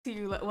to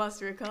you like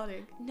whilst you're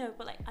recording. No,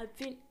 but like I've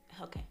been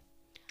okay.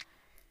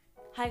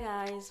 Hi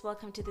guys,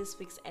 welcome to this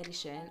week's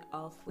edition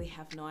of We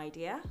Have No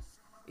Idea.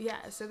 Yeah,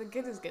 so the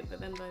good is good, but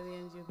then by the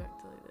end you're back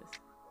to like this.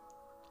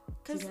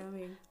 Do Cause, you know what I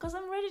mean? Cause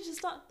I'm ready to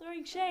start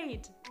throwing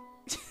shade.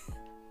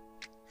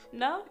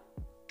 No?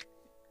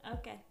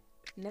 Okay.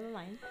 Never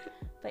mind.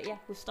 But yeah,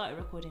 we've started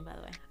recording by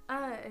the way.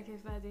 Okay,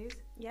 fair dues.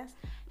 Yes.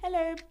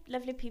 Hello,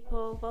 lovely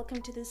people.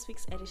 Welcome to this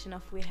week's edition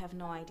of We Have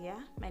No Idea.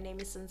 My name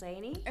is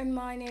Sanzaini. And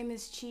my name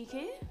is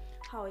Cheeky.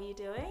 How are you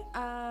doing?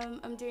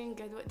 I'm doing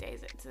good. What day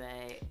is it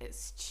today?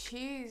 It's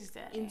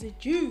Tuesday. It's a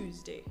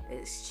Tuesday.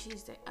 It's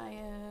Tuesday. I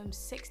am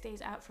 6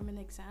 days out from an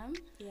exam.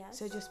 Yes.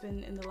 So just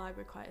been in the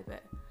library quite a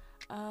bit.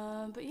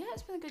 But yeah,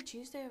 it's been a good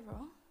Tuesday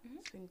overall. Mm-hmm.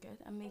 It's been good.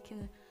 I'm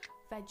making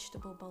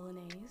vegetable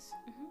bolognese,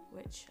 Mm-hmm.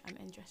 which I'm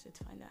interested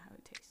to find out how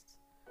it tastes.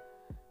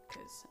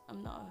 Because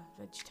I'm not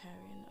a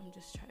vegetarian, I'm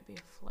just trying to be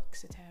a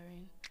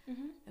flexitarian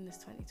Mm-hmm. in this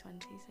 2020.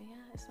 So yeah,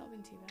 it's not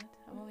been too bad.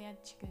 I've only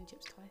had chicken and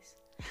chips twice.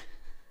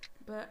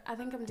 But I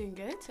think I'm doing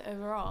good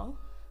overall.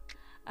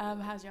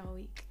 How's your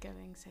week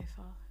going so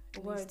far?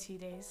 In Word. these 2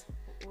 days.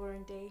 We're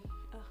in day.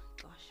 Oh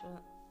gosh,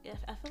 well, yeah,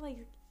 I feel like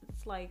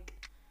it's like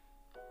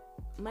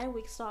my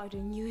week started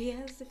on New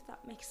Year's, if that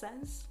makes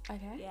sense.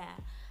 Okay. Yeah.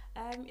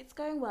 It's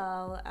going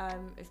well.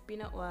 I've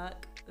been at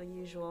work, the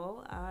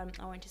usual. I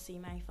went to see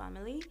my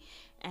family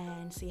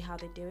and see how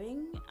they're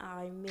doing.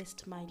 I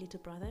missed my little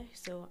brother,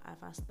 so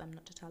I've asked them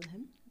not to tell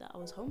him that I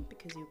was home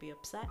because he'll be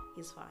upset.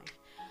 He's 5.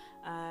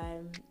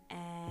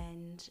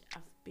 And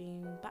I've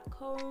been back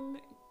home,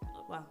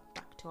 well,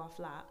 back to our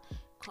flat,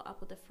 caught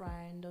up with a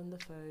friend on the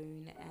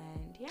phone,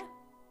 and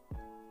yeah,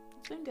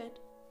 it's been good.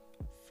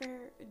 Fair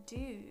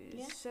dues.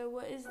 Yeah. So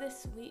what is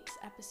this week's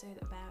episode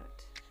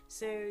about?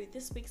 So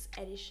this week's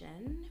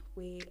edition,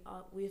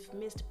 we've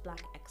missed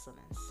Black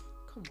Excellence.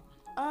 Come on.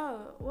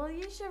 Oh, well,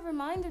 you should have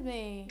reminded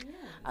me. Yeah.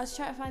 I was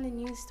trying to find a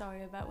news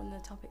story about one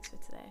of the topics for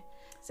today.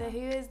 So who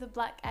is the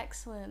Black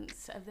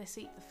Excellence of this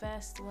week, the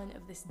first one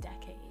of this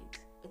decade?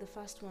 The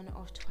first one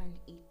of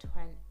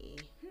 2020.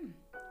 I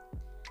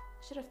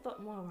should have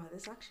thought more about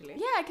this actually.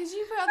 Yeah, because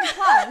you put on the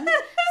plan.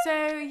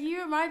 So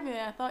you remind me,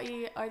 I thought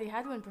you already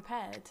had one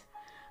prepared.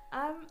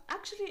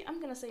 Actually,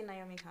 I'm gonna say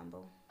Naomi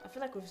Campbell. I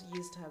feel like we've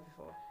used her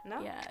before.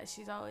 No? Yeah,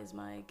 she's always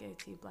my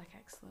go-to Black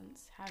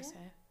Excellence. How Yeah. so?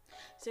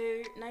 So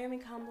Naomi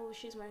Campbell,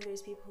 she's one of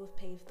those people who've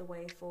paved the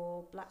way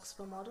for black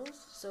supermodels.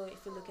 So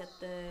if you look at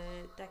the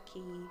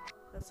Daki,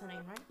 that's her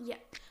name, right?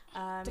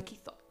 Yeah, Daki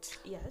Thought.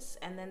 Yes,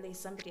 and then there's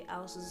somebody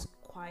else who's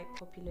quite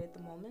popular at the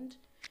moment.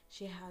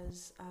 She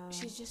has.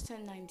 She's just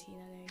turned 19, I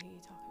know who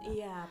you're talking about.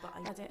 Yeah, but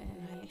I don't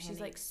know her name. She's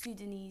like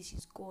Sudanese,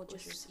 she's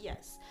gorgeous.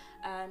 Yes.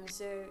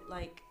 So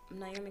like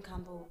Naomi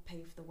Campbell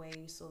paved the way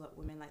so that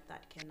women like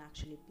that can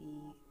actually be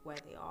where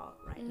they are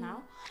right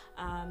now.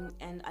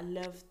 And I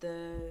love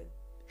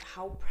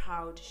how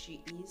proud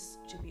she is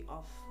to be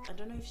of. I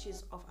don't know if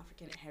she's of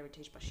African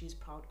heritage, but she's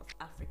proud of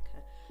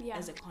Africa Yeah.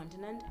 as a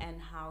continent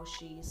and how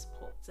she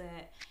supports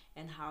it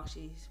and how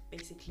she's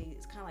basically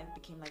it's kind of like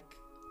became like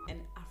an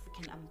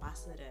African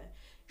ambassador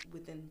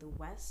within the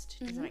West.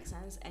 Does that make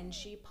sense? And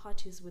she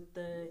parties with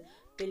the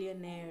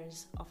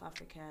billionaires of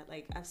Africa.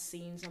 Like I've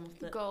seen some of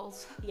the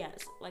Goals.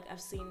 yes, like I've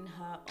seen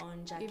her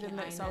on Jackie Even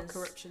though it's all Ina's-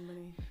 corruption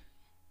money.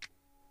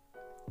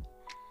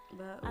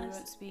 But we I've won't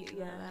s- speak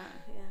yeah, about that.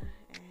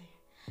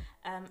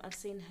 I've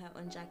seen her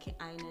on Jackie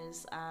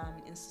Ina's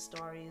Insta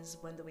stories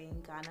when they were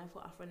in Ghana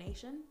for Afro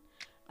Nation.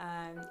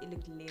 It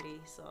looked litty,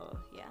 so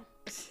yeah,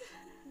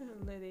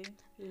 Lily.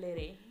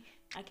 litty.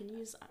 I can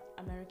use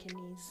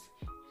Americanese,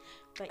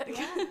 but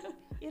yeah,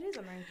 it is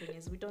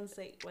Americanese. We don't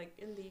say like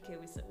in the UK.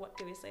 We say what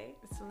do we say?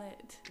 It's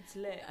lit. It's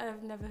lit,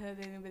 I've never heard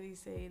anybody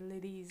say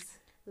liddies.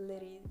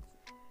 litty.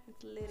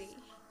 It's litty.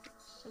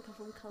 I come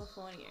from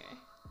California.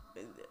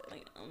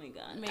 Like oh my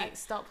god, Mate,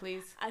 stop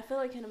please. I feel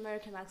like an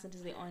American accent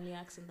is the only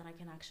accent that I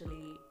can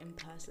actually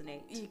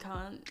impersonate. You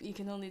can't. You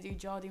can only do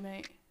Geordie,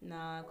 mate.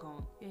 Nah, I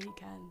can't. Yeah, you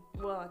can.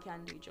 Well, I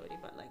can do Jodie,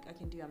 but like I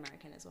can do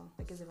American as well.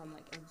 Like as if I'm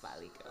like a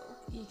valley girl.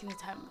 You can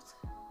attempt.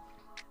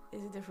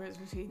 There's a difference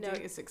between No.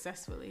 doing it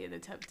successfully and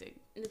attempting.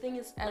 And the thing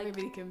is, like,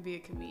 Everybody can be a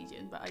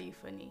comedian, but are you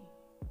funny?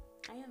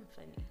 I am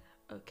funny.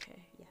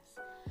 Okay.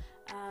 Yes.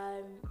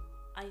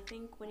 I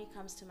think when it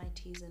comes to my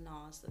T's and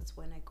R's, that's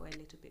when I go a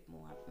little bit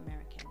more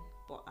American.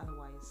 But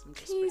otherwise, I'm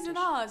just T's and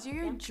British. R's.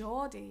 You're Yeah. a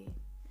Geordie.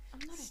 I'm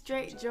not a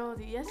Straight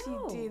Geordie. Yes,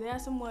 No. you do. There are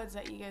some words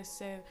that you go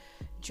so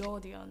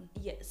Geordie on.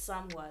 Yeah,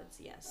 some words,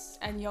 yes.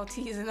 And your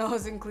T's and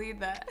R's include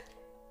that.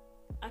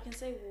 I can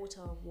say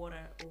water,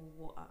 water, or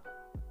water.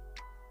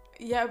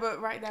 Yeah,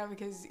 but right now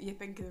because you're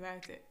thinking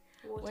about it.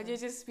 Water. When you're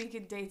just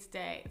speaking day to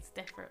day, it's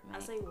different, mate. I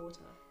say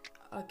water.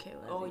 Okay,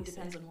 let Oh, me it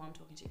depends see. on who I'm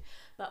talking to.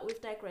 But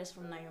we've digressed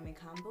from Naomi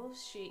Campbell.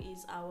 She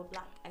is our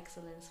Black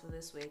Excellence for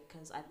this week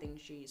because I think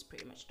she's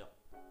pretty much dope.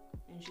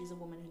 And she's a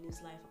woman who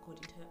lives life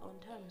according to her own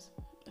terms.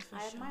 For I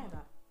sure. admire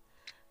that.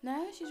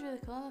 No, she's really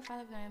cool. I'm a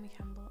fan of Naomi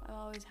Campbell. I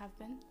always have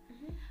been.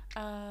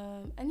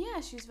 Mm-hmm. And yeah,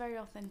 she's very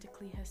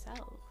authentically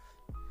herself.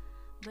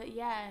 But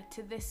yeah,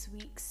 to this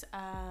week's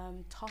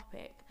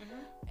topic,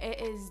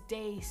 it is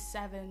day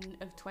 7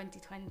 of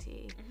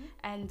 2020,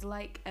 and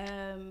like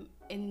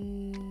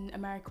in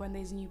America, when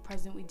there's a new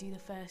president, we do the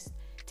first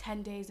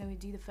 10 days and we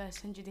do the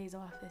first 100 days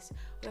of office.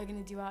 We're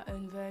going to do our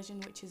own version,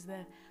 which is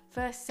the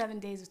first 7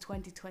 days of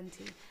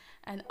 2020,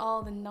 and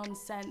all the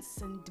nonsense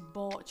and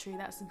debauchery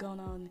that's gone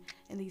on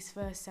in these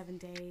first 7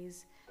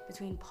 days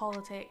between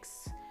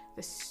politics,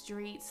 the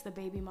streets, the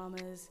baby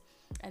mamas,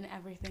 and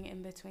everything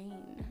in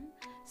between.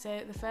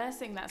 So the first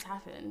thing that's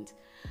happened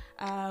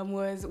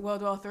was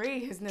World War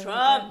III.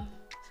 Trump.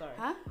 Sorry.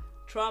 Huh?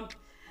 Trump.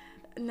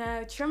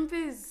 No, Trump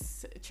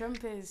is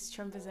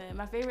it.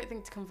 My favorite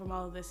thing to come from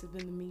all of this has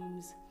been the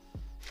memes.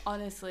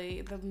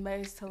 Honestly, the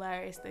most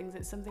hilarious things.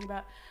 It's something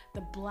about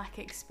the black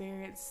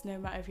experience, no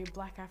matter if you're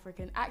black,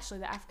 African. Actually,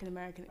 the African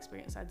American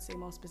experience, I'd say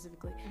more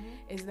specifically,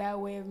 is their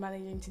way of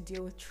managing to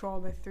deal with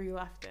trauma through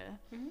laughter.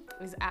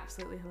 It was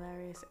absolutely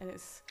hilarious, and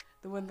it's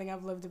the one thing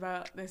I've loved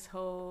about this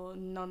whole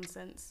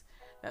nonsense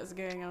that's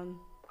going on.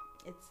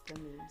 It's the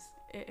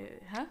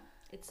memes. Huh?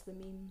 It's the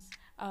memes.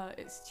 Oh,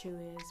 it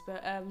truly is.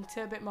 But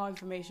to a bit more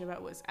information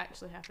about what's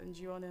actually happened,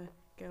 do you want to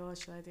go or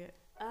should I do it?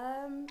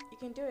 You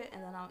can do it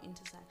and then I'll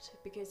intersect,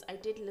 because I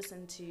did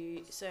listen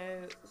to, so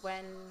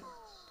when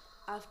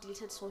I've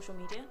deleted social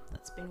media,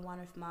 that's been one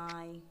of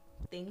my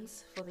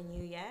things for the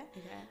new year.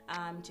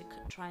 Okay. To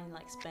try and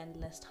like spend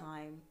less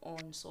time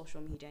on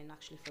social media and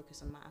actually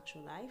focus on my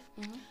actual life.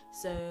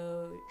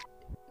 So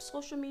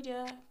social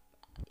media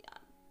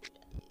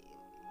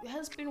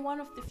has been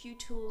one of the few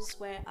tools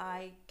where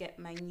I get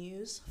my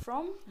news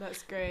from.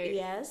 That's great.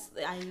 Yes,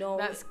 I know.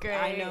 That's great.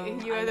 I know.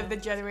 You're of the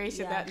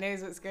generation that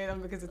knows what's going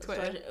on because of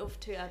Twitter. Of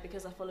Twitter,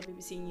 because I follow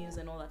BBC News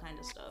and all that kind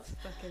of stuff.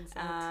 Fucking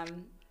sad.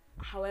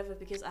 However,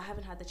 because I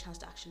haven't had the chance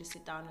to actually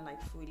sit down and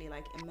like fully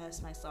like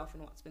immerse myself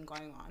in what's been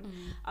going on,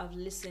 I've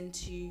listened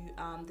to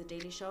the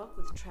Daily Show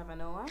with Trevor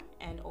Noah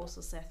and also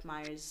Seth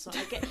Meyers. So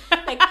I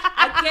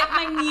get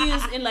my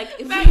news in like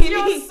that's really,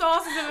 your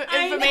sources of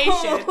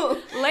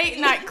information. Late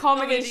night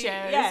comedy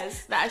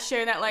shows that are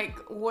shown at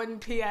like 1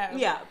 p.m.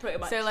 Yeah, pretty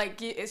much. So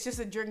like it's just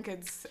the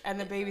drunkards and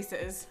the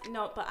babysitters.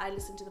 No, but I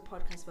listen to the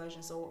podcast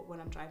version. So when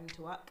I'm driving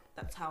to work,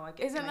 that's how I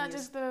get. Isn't my that news.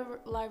 just the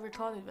live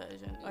recorded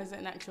version, or is it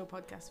an actual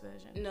podcast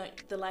version? No,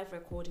 the live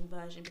recording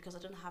version, because I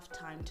don't have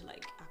time to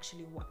like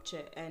actually watch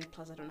it, and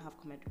plus I don't have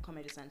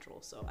Comedy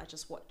Central, so I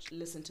just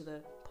listen to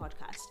the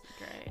podcast.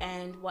 Great.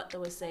 And what they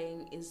were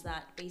saying is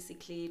that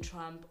basically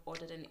Trump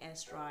ordered an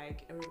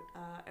airstrike,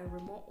 a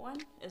remote one,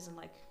 isn't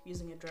like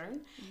using a drone,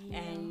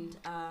 and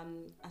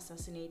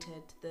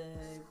assassinated the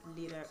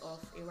leader of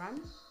Iran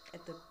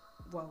at the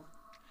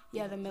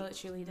the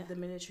military leader. The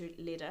military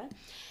leader,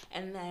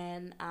 and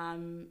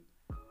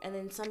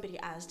then somebody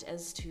asked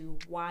as to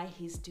why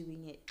he's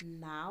doing it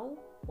now.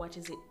 What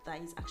is it that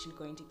he's actually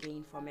going to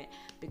gain from it?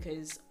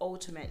 Because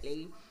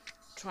ultimately,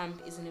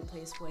 Trump is in a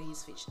place where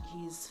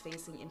he's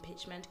facing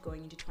impeachment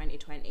going into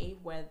 2020,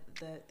 where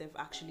they've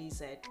actually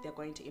said they're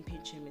going to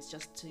impeach him. It's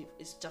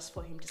just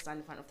for him to stand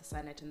in front of the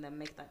Senate and then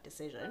make that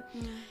decision.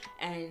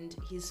 And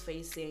he's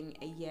facing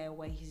a year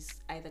where he's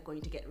either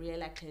going to get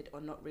re-elected or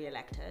not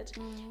re-elected.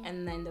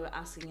 And then they were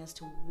asking as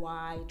to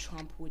why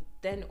Trump would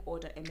then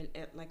order an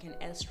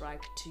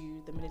airstrike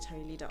to the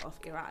military leader of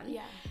Iran.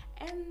 Yeah.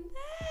 And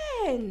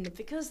then,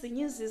 because the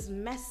news is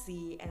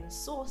messy and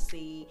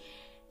saucy,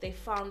 they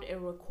found a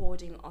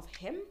recording of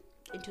him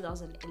in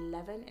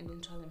 2011 and in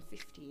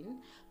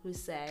 2015 who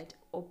said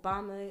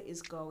Obama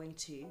is going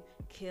to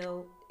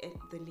kill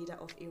the leader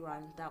of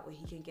Iran, that way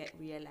he can get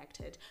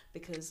re-elected,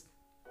 because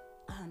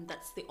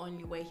that's the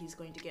only way he's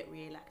going to get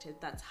re-elected.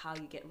 That's how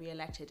you get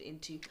re-elected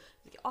into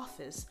the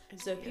office.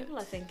 So people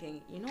are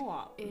thinking, you know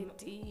what?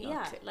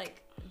 Yeah,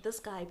 like this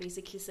guy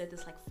basically said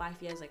this like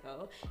 5 years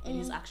ago, and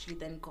he's actually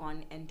then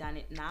gone and done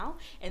it now.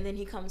 And then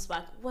he comes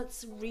back.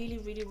 What's really,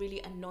 really,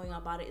 really annoying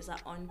about it is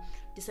that on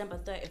December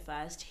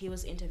 31st, he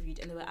was interviewed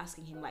and they were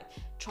asking him like,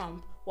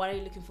 Trump, what are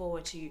you looking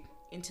forward to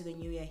into the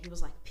new year? He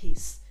was like,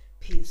 peace,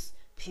 peace,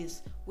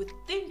 peace.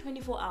 Within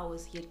 24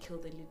 hours, he had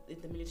killed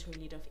the military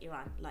leader of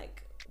Iran.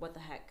 Like, what the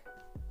heck?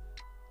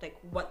 Like,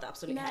 what the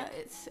absolute heck?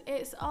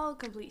 It's all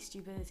complete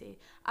stupidity.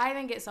 I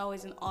think it's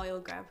always an oil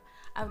grab.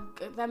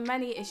 There are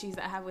many issues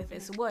that I have with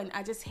this. One,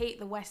 I just hate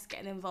the West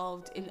getting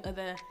involved in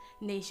other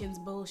nations'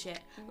 bullshit.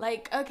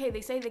 Like, okay, they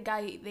say the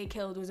guy they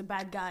killed was a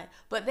bad guy,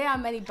 but there are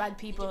many bad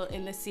people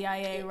in the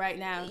CIA right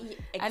now.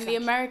 Exactly. And the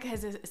America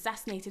has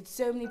assassinated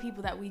so many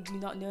people that we do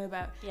not know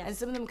about. Yes. And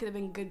some of them could have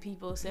been good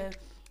people. So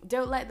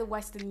don't let the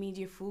Western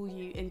media fool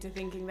you into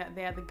thinking that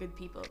they are the good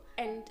people.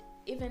 And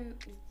even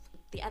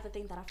the other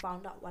thing that I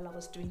found out while I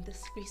was doing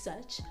this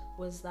research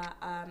was that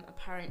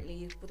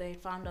apparently they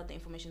found out the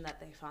information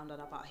that they found out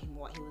about him,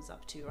 what he was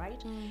up to,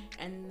 right?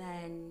 And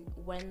then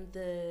when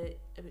the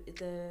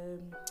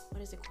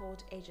what is it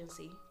called,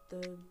 agency,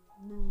 the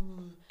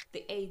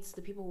aides,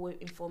 the people who were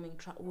informing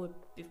Trump, who were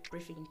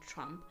briefing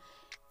Trump,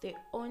 they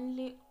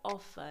only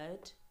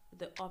offered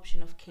the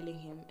option of killing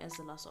him as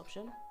the last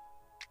option.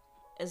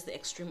 as the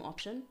extreme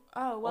option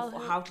of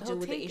how to deal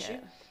with the issue.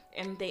 It.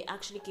 And they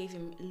actually gave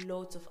him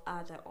loads of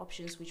other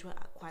options which were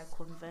quite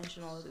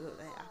conventional.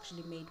 They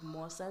actually made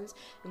more sense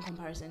in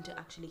comparison to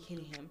actually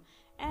killing him.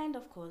 And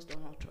of course,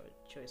 Donald Trump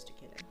chose to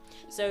kill him.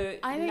 So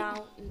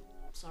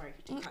sorry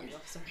to cut you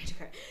off.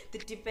 The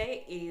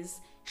debate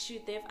is,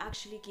 should they've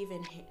actually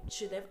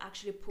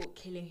put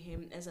killing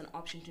him as an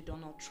option to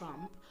Donald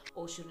Trump,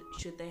 or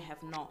should they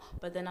have not?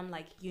 But then I'm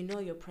like,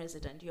 your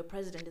president. Your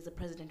president is a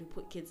president who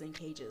put kids in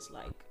cages.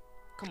 Like,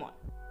 come on.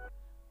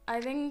 I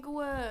think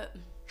we're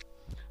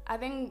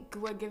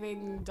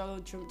giving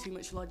Donald Trump too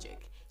much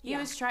logic. He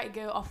was trying to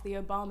go off the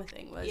Obama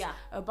thing.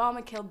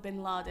 Obama killed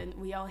Bin Laden.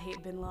 We all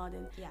hate Bin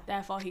Laden.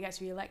 Therefore, he gets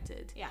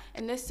reelected.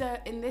 In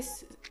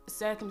this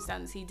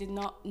circumstance, he did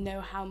not know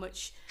how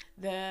much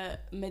the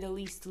Middle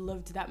East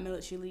loved that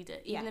military leader.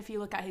 Even if you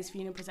look at his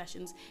funeral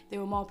processions, there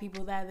were more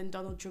people there than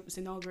Donald Trump's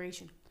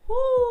inauguration.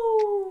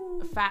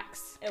 Woo!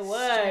 Facts. A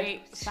word.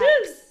 Straight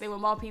facts. There were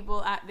more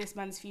people at this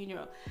man's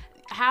funeral.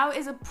 How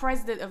is a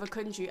president of a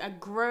country, a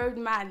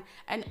grown man,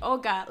 an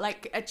Oga,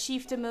 like a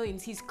chief to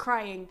millions, he's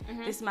crying,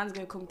 this man's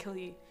gonna come kill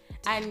you?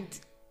 And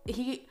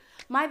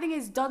my thing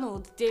is,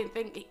 Donald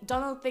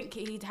think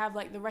he'd have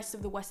like the rest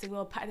of the Western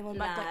world patting him on the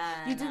back, like,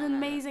 you did an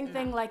amazing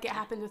thing, like it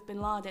happened with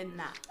Bin Laden.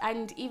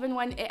 And even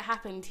when it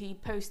happened, he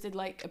posted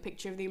like a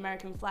picture of the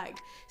American flag,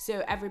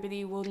 so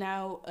everybody will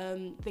now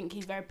think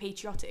he's very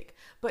patriotic.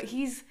 But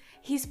he's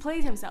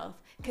played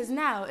himself, because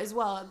now as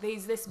well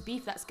there's this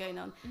beef that's going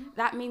on.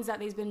 That means that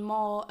there's been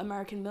more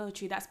American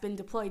military that's been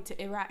deployed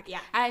to Iraq,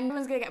 and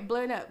everyone's gonna get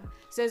blown up.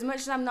 So as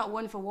much as I'm not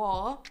one for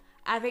war,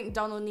 I think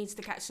Donald needs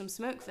to catch some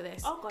smoke for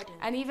this. Oh God!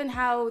 Yeah. And even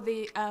how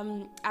the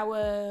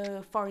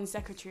our foreign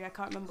secretary, I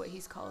can't remember what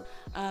he's called,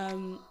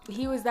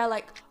 he was there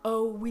like,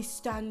 oh, we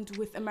stand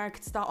with America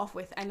to start off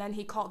with, and then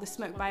he caught the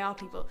smoke by our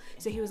people.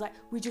 So he was like,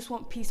 we just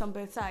want peace on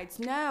both sides.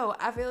 No,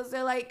 I feel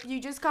so like you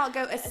just can't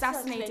go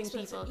assassinating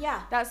people.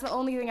 That's the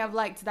only thing I've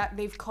liked, that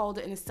they've called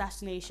it an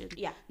assassination.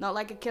 Not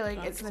like a killing,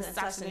 it's an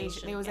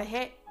assassination. There was a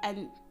hit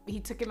and he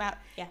took him out.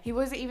 He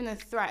wasn't even a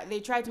threat. They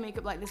tried to make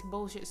up like this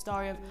bullshit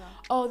story of,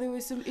 oh, there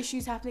was some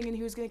issues happening and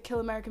he was going to kill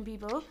American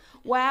people.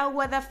 Where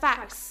were the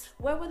facts?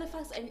 Where were the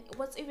facts? And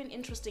what's even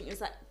interesting is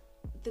that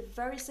the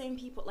very same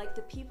people, like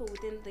the people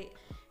within the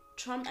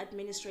Trump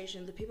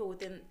administration, the people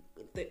within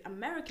the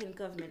American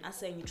government are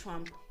saying,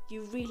 Trump,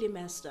 you really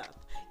messed up.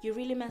 You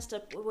really messed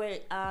up. Where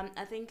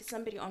I think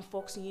somebody on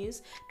Fox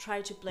News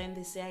tried to blame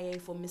the CIA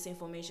for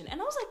misinformation,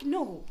 and I was like,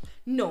 no,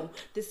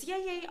 the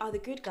CIA are the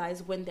good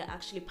guys when they're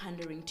actually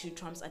pandering to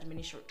Trump's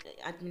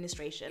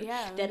administration.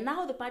 They're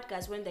now the bad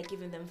guys when they're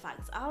giving them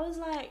facts. I was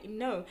like,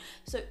 no.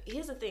 So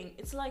here's the thing.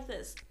 It's like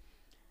this.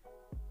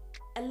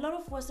 A lot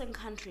of Western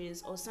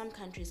countries, or some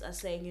countries, are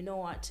saying, you know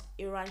what,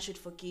 Iran should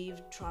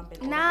forgive Trump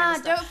and all that kind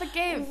of stuff. Don't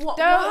forgive.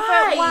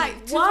 Why?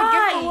 To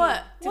forgive for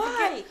what? To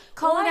forgive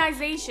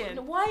colonization.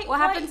 What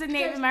happened to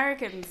Native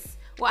Americans?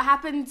 What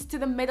happened to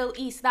the Middle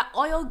East? That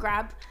oil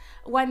grab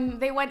when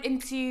they went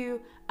into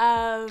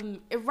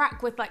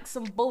Iraq with like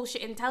some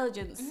bullshit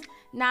intelligence.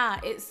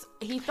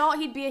 He thought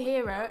he'd be a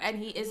hero and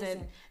he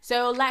isn't.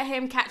 So let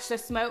him catch the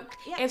smoke.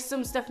 If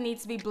some stuff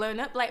needs to be blown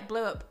up, like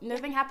blow up.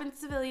 Nothing happens to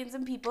civilians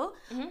and people,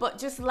 but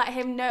just let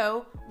him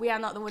know we are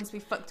not the ones to be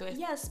fucked with.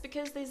 Yes,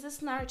 because there's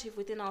this narrative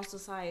within our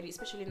society,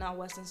 especially in our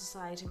Western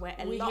society, where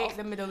we hate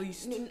the Middle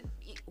East.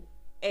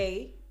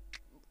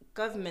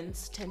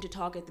 Governments tend to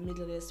target the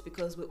Middle East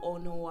because we all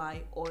know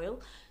why.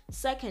 Oil.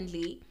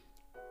 Secondly,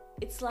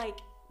 it's like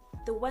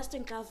the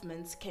Western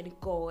governments can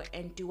go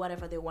and do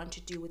whatever they want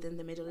to do within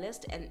the Middle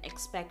East and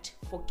expect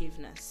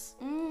forgiveness.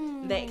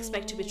 They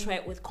expect to be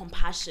treated with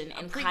compassion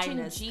and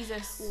kindness,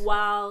 Jesus,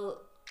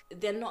 while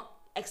they're not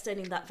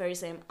extending that very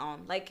same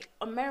arm. Like,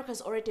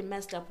 America's already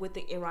messed up with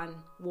the Iran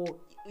war,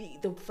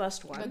 the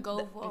first one, the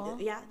Gulf War,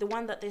 the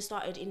one that they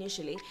started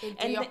initially.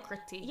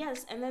 Idiocracy.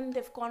 Yes, and then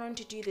they've gone on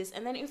to do this.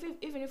 And then even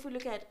if we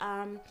look at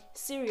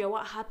Syria,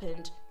 what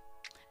happened?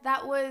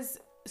 That was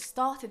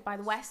started by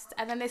the West,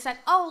 and then they said,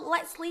 oh,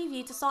 let's leave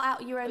you to sort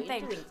out your own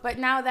thing. But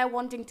now they're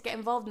wanting to get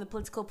involved in the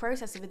political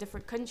process of a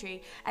different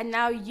country, and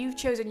now you've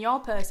chosen your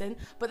person,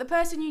 but the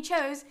person you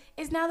chose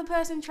is now the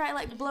person trying to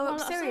like blow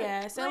up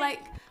Syria. So like,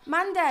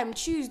 man,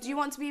 choose, do you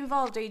want to be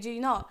involved or do you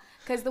not?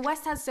 Because the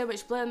West has so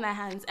much blood in their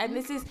hands, and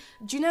this is,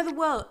 do you know the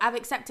world? I've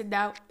accepted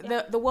now.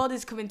 The world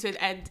is coming to an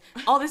end.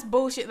 All this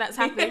bullshit that's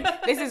happening,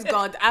 this is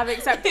God. I've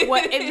accepted.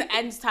 We're in the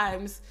end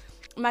times.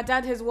 My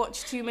dad has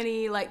watched too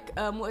many, like,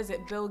 what is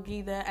it, Bill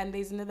Gaither, and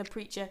there's another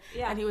preacher,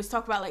 and he was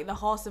talking about, like, the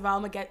horse of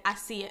Armageddon. I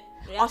see it.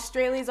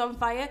 Australia's on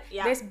fire.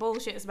 This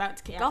bullshit is about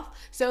to kick off.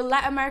 So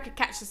let America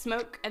catch the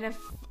smoke, and if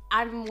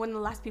I'm one of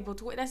the last people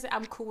to witness it,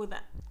 I'm cool with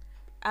that.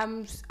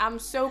 I'm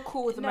so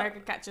cool with America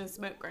catching the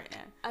smoke right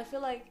now. I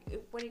feel like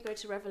when you go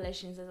to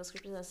Revelations, there's a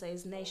scripture that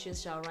says nations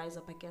shall rise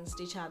up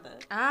against each other.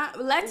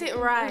 Let it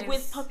rise.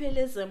 With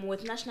populism,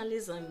 with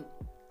nationalism.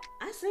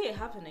 I see it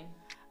happening.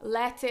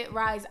 Let it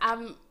rise.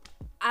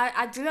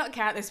 I do not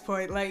care at this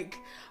point. Like,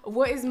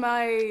 what is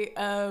my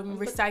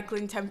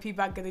recycling 10p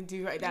bag gonna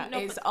do right now?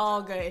 It's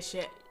all going to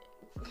shit.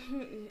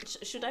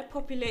 Should I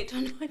populate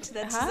or not?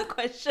 That's the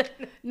question.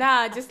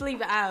 Nah, just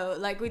leave it out.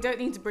 Like, we don't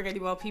need to bring any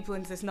more people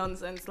into this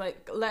nonsense.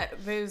 Like,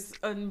 let those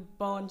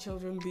unborn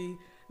children be.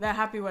 They're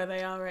happy where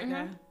they are right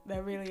now. They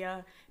really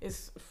are.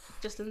 It's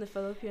just in the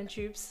fallopian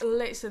tubes.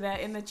 Literally, they're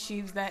in the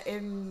tubes. They're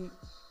in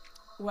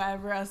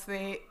wherever else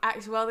they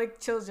actually. Well, the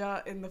children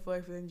are in the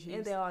fallopian tubes.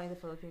 Yeah, they are in the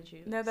fallopian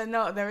tubes. No, they're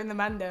not. They're in the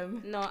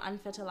mandem. No,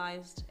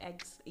 unfertilized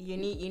eggs. You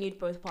need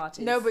both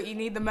parties. No, but you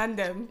need the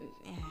mandem.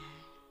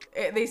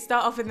 Yeah. They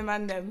start off in the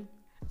mandem.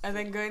 And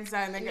then go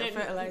inside and then get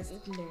fertilized.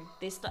 No,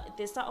 they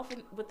start off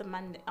with the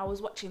man. I was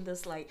watching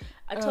this I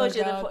told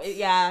you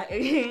yeah.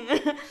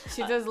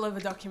 She does love a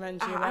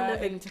documentary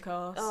about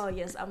intercourse. Oh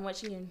yes, I'm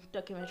watching a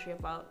documentary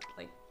about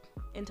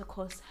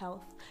intercourse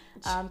health,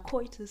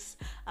 coitus.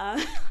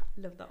 I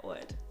love that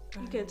word.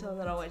 You can tell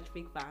that I watch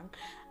Big Bang.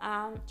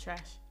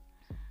 Trash.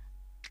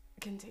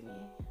 Continue.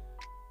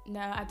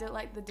 No, I don't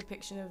like the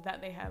depiction of that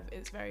they have.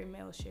 It's very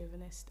male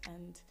chauvinist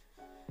and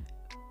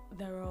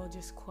they're all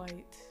just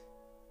quite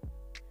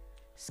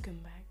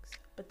scumbags.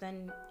 But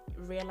then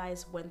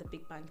realize when the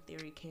Big Bang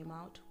Theory came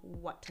out,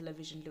 what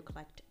television looked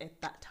like at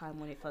that time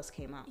when it first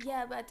came out.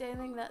 Yeah, but I don't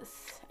think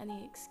that's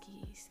any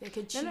excuse. They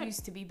could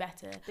choose to be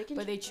better,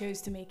 but they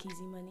chose to make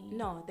easy money.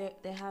 No,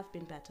 they have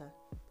been better.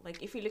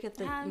 Like if you look at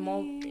the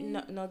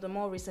the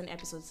more recent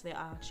episodes, they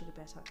are actually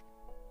better.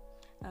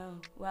 Oh,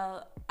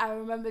 well, I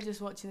remember just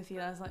watching a few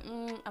and I was like,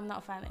 I'm not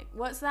a fan.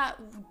 What's that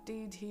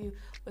dude who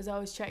was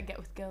always trying to get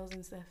with girls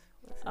and stuff?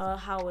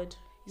 Howard.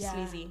 Yeah.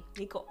 Sleazy.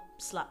 He got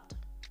slapped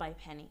by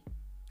Penny.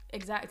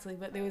 Exactly,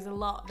 but there was a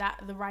lot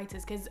that the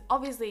writers, because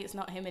obviously it's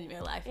not him in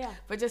real life,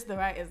 but just the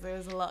writers, there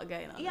was a lot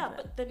going on. Yeah,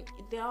 but then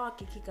there are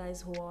geeky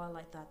guys who are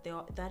like that.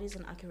 That is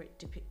an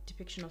accurate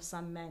depiction of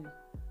some men.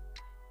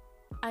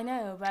 I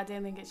know, but I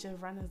don't think it should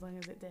have run as long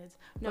as it did.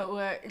 No, but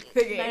we're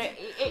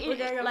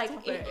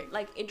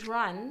it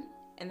ran,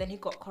 and then he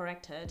got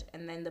corrected,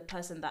 and then the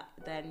person that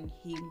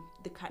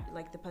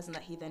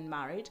he then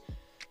married,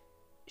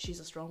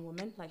 she's a strong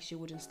woman. Like she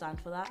wouldn't stand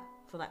for that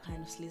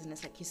kind of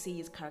sleaziness. Like you see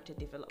his character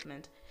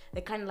development. They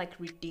kind of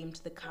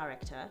redeemed the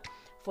character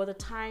for the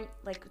time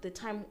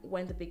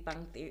when the Big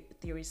Bang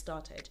Theory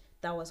started.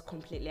 That was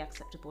completely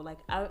acceptable. Like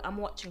I'm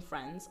watching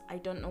Friends. I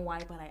don't know why,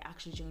 but I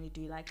actually genuinely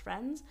do like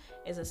Friends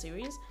as a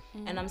series.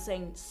 And I'm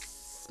saying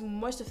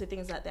most of the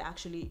things that they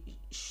actually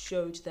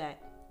showed there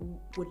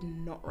would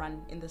not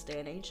run in this day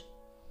and age.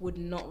 Would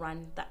not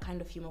run. That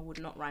kind of humor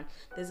would not run.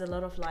 There's a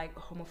lot of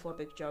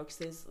homophobic jokes.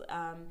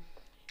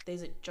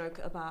 There's a joke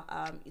about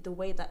the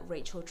way that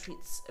Rachel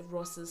treats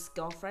Ross's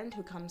girlfriend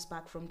who comes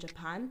back from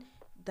Japan.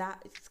 That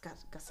it's got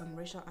some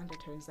racial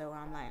undertones there where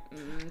I'm like,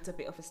 it's a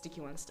bit of a sticky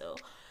one still.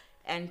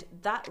 And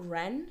that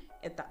ran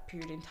at that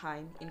period in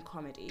time in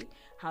comedy.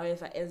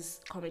 However, as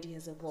comedy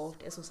has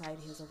evolved, as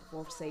society has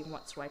evolved, saying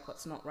what's right,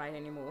 what's not right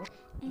anymore,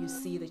 you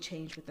see the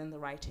change within the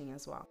writing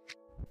as well.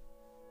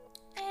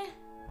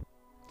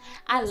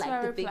 I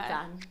like the Big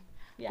Bang.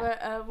 Yeah.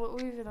 But what were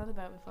we even on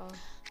about before?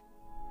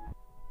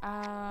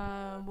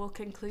 We'll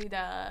conclude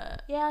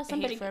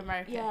Hate for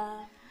America.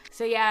 Yeah.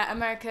 So yeah,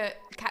 America,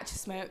 catch the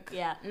smoke.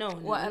 Yeah,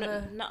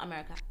 whatever. No, not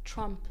America.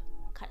 Trump,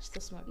 catch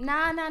the smoke.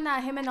 Nah.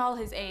 Him and all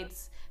his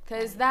aides.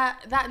 Because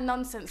that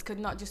nonsense could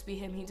not just be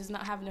him. He does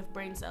not have enough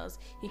brain cells.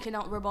 He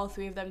cannot rub all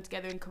three of them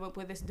together and come up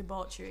with this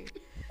debauchery.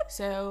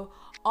 So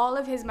all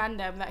of his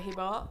mandem that he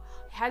bought,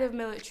 head of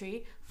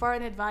military,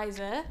 foreign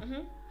advisor.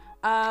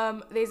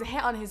 There's a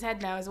hit on his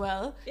head now as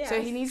well, so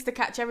he needs to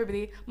catch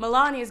everybody.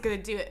 Melania is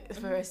gonna do it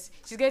for us.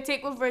 She's gonna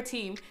take one for her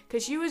team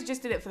because she was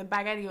just in it for the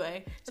bag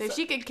anyway. So if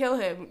she could kill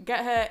him,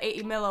 get her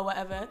 80 mil or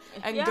whatever,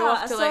 and go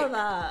off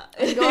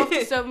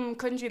to some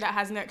country that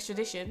has no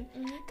extradition.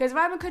 Because if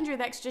I'm a country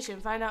with extradition,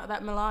 find out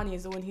that Melania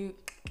is the one who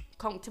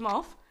conked him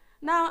off.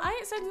 Now I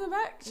ain't sending her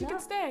back. She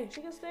can stay.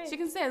 She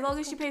can stay as long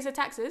as she pays her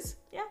taxes.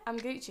 Yeah, I'm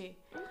Gucci.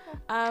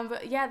 Okay.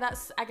 But yeah,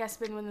 that's I guess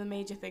been one of the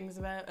major things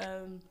about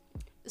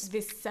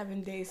this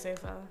 7 days so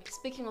far.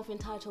 Speaking of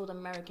entitled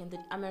American, the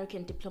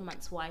American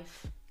diplomat's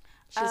wife,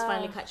 she's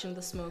finally catching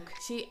the smoke.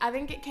 I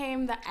think it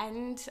came the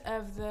end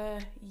of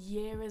the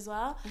year as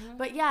well.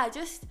 But yeah,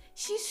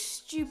 she's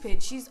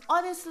stupid. She's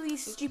honestly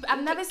stupid.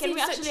 I've never seen. Can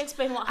we actually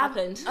explain what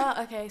happened?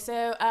 Okay.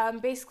 So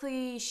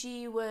basically,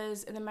 she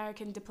was an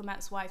American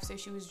diplomat's wife. So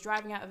she was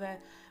driving out of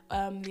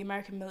the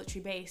American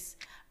military base,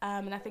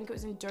 and I think it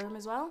was in Durham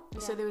as well. Yeah.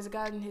 So there was a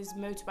guy on his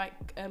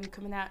motorbike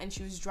coming out, and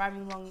she was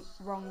driving along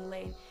wrong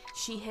lane.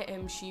 She hit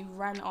him. She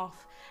ran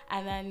off,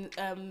 and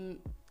then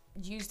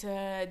used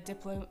her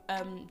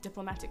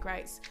diplomatic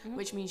rights,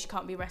 which means she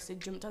can't be arrested.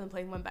 Jumped on a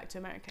plane, went back to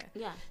America.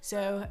 Yeah.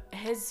 So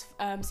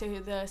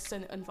the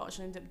son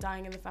unfortunately ended up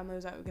dying, and the family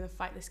was like, "We're gonna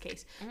fight this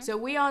case." So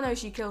we all know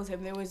she killed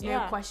him. There was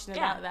no question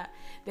about that.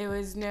 There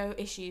was no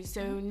issues.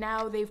 So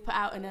now they've put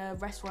out an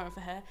arrest warrant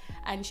for her,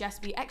 and she has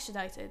to be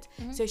extradited.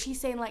 So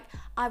she's saying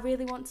I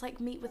really want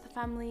to meet with the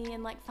family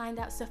and find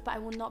out stuff, but I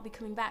will not be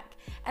coming back.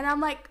 And I'm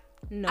like.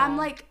 No. I'm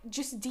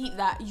just deep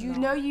that. You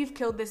know you've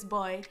killed this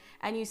boy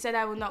and you said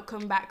I will not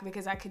come back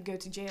because I could go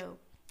to jail.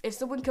 If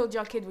someone killed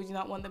your kid, would you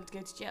not want them to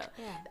go to jail?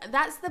 Yeah.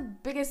 That's the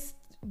biggest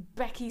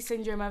Becky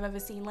syndrome I've ever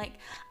seen. Like,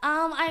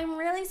 I'm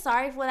really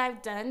sorry for what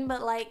I've done,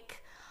 but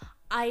like,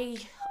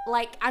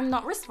 I'm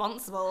not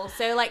responsible.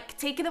 So like,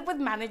 take it up with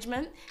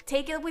management,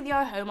 take it up with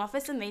your home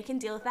office, and they can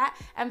deal with that.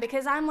 And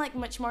because I'm like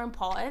much more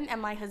important,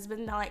 and my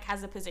husband like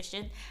has a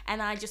position,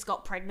 and I just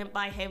got pregnant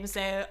by him,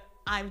 so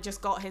I've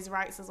just got his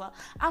rights as well.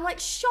 I'm like,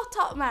 shut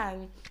up,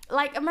 man.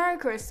 Like,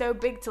 America is so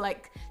big to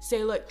like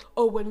say like,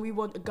 oh, when we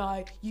want a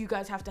guy, you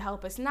guys have to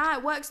help us. Nah,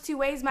 it works two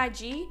ways, my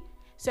G.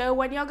 So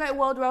when y'all go to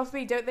World War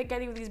III, don't think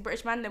any of these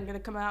British men are gonna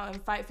come out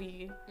and fight for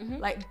you.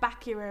 Like,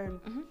 back your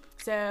own.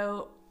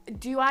 So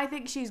do I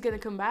think she's gonna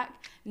come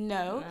back?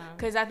 No,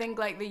 because I think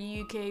like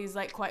the UK is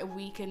like quite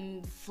weak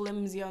and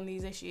flimsy on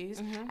these issues.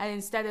 And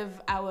instead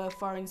of our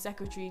foreign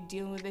secretary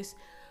dealing with this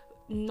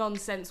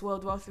nonsense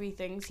World War III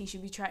things, he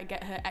should be trying to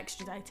get her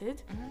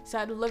extradited. So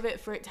I'd love it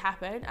for it to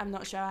happen. I'm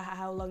not sure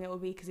how long it will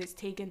be, because it's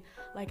taken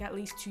like at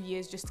least 2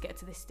 years just to get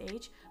to this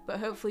stage, but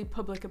hopefully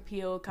public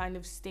appeal kind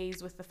of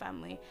stays with the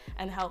family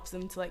and helps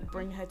them to like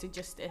bring her to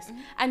justice.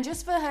 And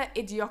just for her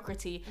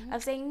idiocracy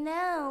of saying,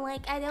 no,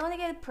 like, I don't want to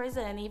go to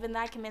prison even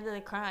though I committed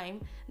a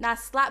crime. Now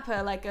slap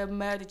her like a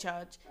murder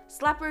charge.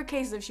 Slap her a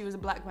case if she was a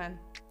black man.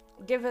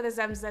 Give her the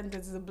same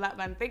sentence as a black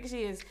man. Think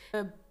she is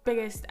the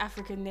biggest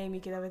African name you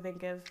could ever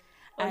think of.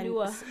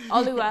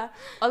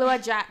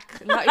 Oluwa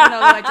Jack, not even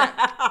Oluwa Jack,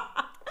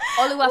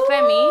 Oluwa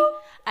Femi,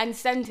 and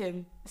send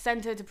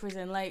her to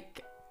prison.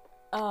 Like,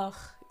 ugh,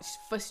 it's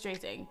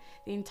frustrating,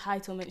 the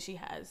entitlement she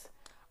has.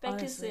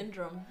 Becky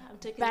syndrome. I'm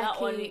taking that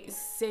one. Becky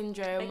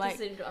syndrome. Becky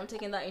syndrome. I'm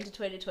taking that into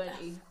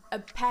 2020. A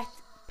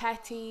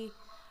petty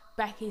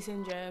Becky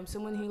syndrome.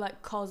 Someone who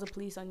like calls the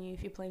police on you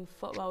if you're playing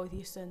football with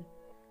your son.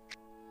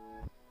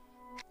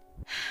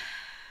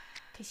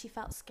 Because she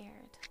felt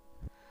scared.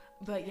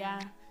 But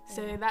yeah.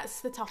 So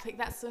that's the topic.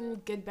 That's some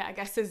good bit, I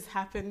guess, has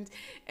happened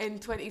in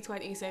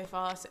 2020 so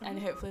far. And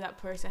hopefully that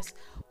process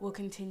will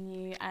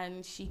continue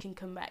and she can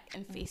come back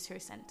and face her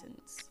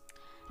sentence.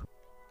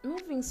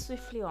 Moving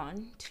swiftly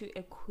on to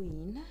a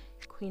Queen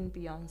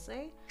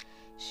Beyonce.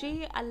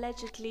 She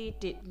allegedly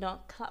did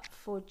not clap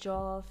for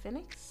Joe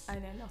Phoenix. I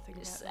know nothing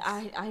about this.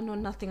 I know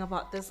nothing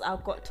about this. I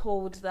got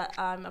told that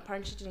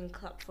apparently she didn't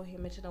clap for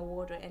him at an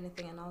award or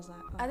anything, and I was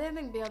like, oh. I don't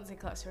think Beyonce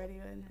claps for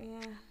anyone.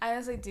 Yeah. I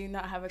honestly do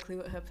not have a clue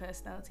what her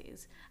personality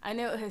is. I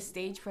know what her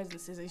stage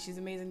presence is, and she's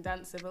an amazing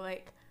dancer, but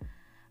like,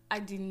 I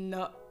do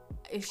not.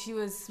 If she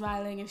was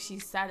smiling, if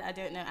she's sad, I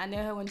don't know. I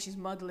know her when she's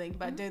modeling,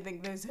 but I don't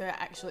think those are her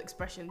actual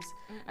expressions.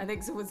 I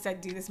think someone said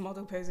do this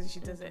model pose and she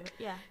does it.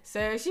 Yeah.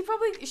 So she could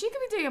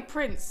be doing a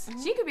Prince.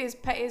 She could be as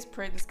petty as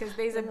Prince, because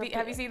there's a beat.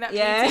 Have you seen that?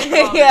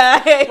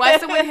 Yeah. Where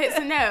someone hits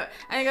a note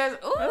and he goes,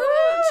 "Ooh,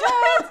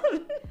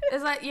 child."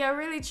 It's like, you're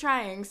really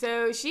trying.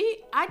 So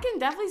I can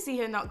definitely see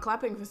her not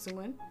clapping for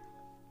someone.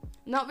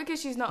 Not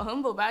because she's not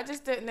humble, but I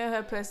just don't know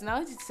her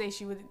personality to say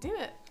she wouldn't do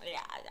it.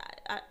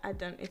 Yeah, I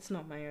don't. It's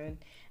not my own.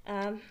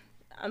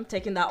 I'm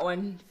taking that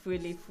one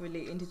fully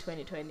into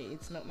 2020.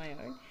 It's not my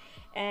own.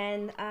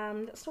 And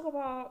let's talk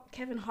about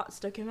Kevin Hart's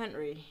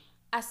documentary.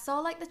 I saw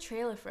like the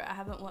trailer for it. I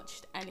haven't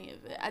watched any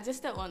of it. I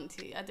just don't want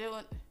to. I don't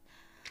want.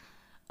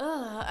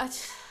 I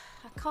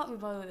can't be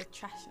bothered with the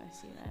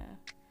trashness, you know.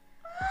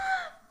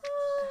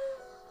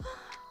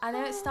 I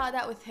know it started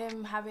out with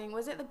him having,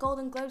 was it the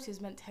Golden Globes he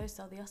was meant to host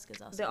all the Oscars or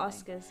something? The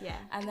Oscars, yeah.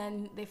 And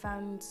then they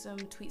found some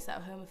tweets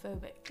that were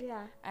homophobic.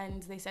 Yeah.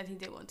 And they said he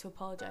didn't want to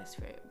apologise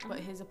for it. But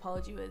his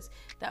apology was,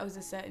 that was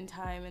a certain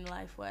time in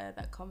life where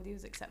that comedy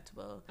was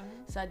acceptable.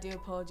 So I do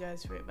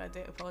apologise for it, but I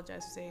don't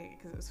apologise for saying it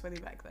because it was funny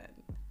back then.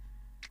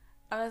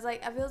 I was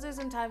like, I feel so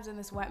sometimes in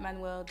this white man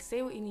world,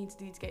 say what you need to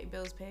do to get your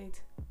bills paid.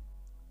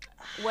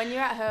 When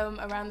you're at home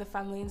around the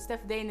family and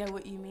stuff, they know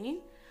what you mean.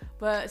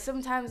 But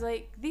sometimes,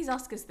 like, these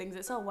Oscars things,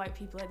 it's all white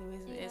people anyway,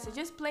 isn't it? So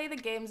just play the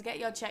games, get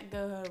your check,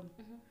 go home.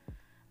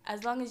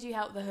 As long as you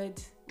help the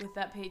hood with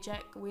that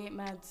paycheck, we ain't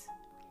mad.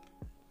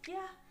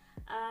 Yeah.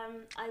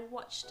 I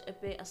watched a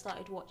bit. I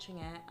started watching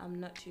it. I'm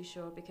not too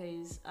sure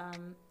because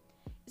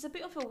it's a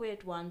bit of a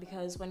weird one,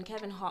 because when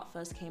Kevin Hart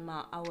first came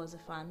out, I was a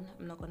fan.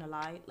 I'm not going to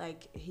lie.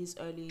 Like, his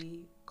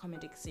early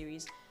comedic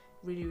series,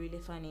 really, really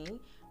funny.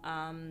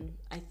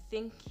 I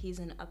think he's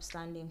an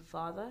upstanding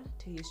father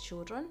to his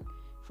children.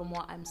 From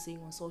what I'm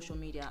seeing on social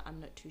media, I'm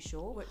not too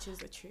sure. Which is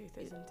the truth,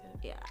 isn't it?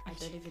 Yeah, I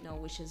don't even know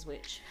which is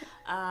which.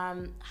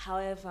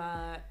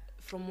 However,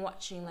 from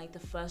watching like the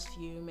first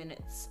few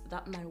minutes,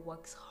 that man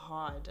works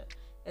hard.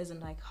 As in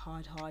like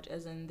hard,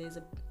 as in there's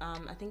a,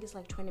 I think it's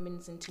like 20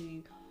 minutes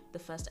into the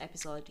first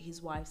episode,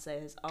 his wife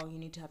says, "Oh, you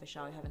need to have a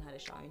shower. You haven't had a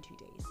shower in 2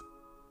 days."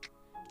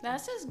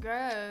 That's just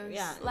gross.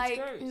 Yeah,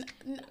 like, it's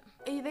gross.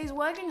 There's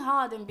working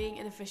hard and being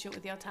inefficient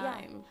with your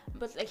time. Yeah,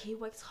 but like he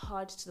works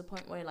hard to the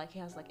point where like he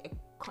has like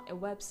a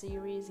web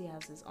series. He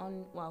has his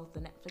own,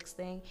 the Netflix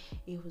thing.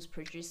 He was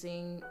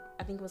producing.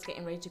 I think he was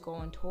getting ready to go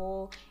on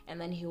tour,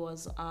 and then he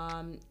was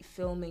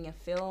filming a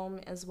film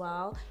as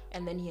well.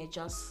 And then he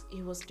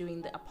was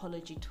doing the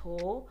apology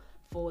tour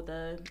for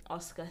the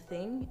Oscar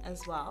thing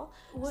as well.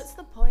 What's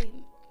the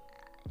point?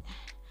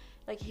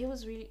 like he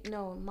was really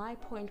no. My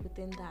point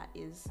within that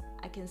is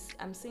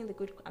I'm stating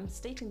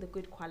the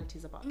good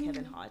qualities about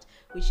Kevin Hart,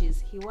 which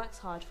is he works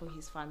hard for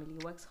his family,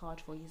 he works hard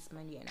for his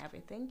money and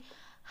everything.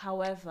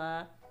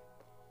 However,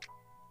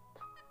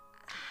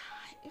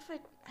 if I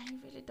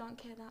really don't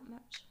care that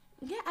much.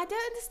 Yeah, I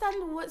don't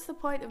understand what's the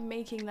point of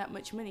making that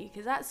much money,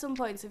 because at some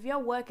points, if you're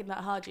working that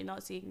hard, you're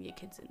not seeing your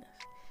kids enough.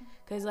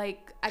 Because,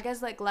 like, I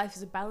guess, like, life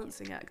is a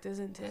balancing act,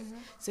 isn't it?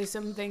 So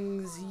some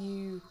things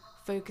you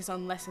focus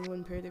on less in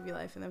one period of your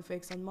life and then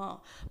focus on more.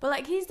 But,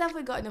 like, he's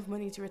definitely got enough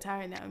money to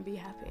retire now and be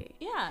happy.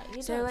 Yeah, he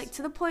does. So, like,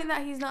 to the point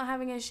that he's not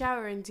having a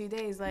shower in 2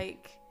 days,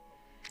 like,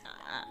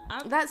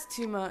 that's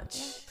too much.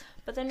 Yeah.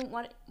 But then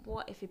what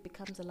if it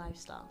becomes a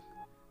lifestyle?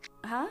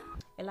 Huh?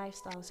 A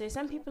lifestyle. So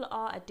some people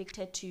are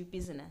addicted to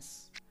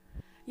business.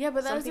 Yeah,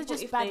 but Some those are people,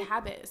 just if bad they-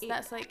 habits.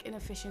 That's like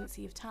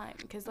inefficiency of time.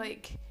 Because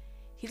like,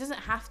 he doesn't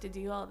have to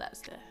do all that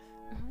stuff.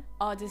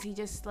 Or does he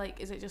just like?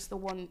 Is it just the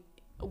one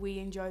we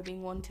enjoy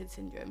being wanted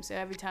syndrome? So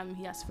every time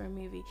he asks for a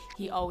movie,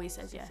 he always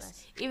says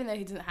yes, even though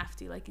he doesn't have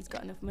to. Like he's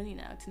got enough money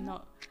now to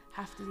not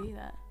have to do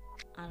that.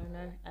 I don't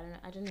know.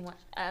 I didn't watch.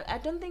 I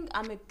don't think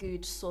I'm a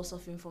good source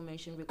of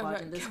information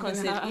regarding About this Kevin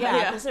concept. Hart, Yeah,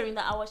 yeah. considering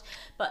that I watched,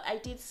 but I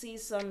did see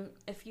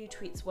a few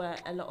tweets where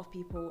a lot of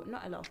people,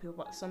 not a lot of people,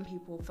 but some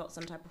people felt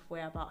some type of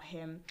way about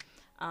him,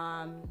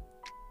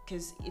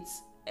 because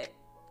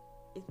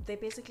they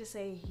basically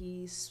say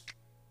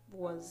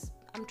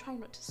I'm trying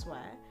not to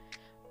swear,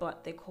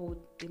 but they called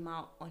him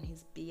out on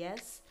his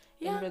BS.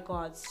 Yeah. In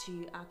regards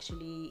to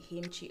actually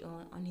him cheating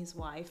on his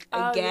wife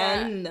Oh,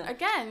 again. yeah.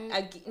 Again.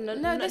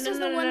 No, This was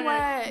the one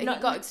where he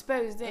got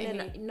exposed,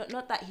 didn't he?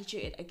 Not that he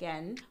cheated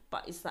again,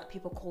 but it's that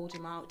people called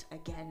him out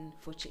again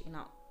for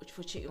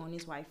cheating on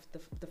his wife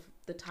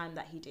the time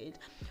that he did.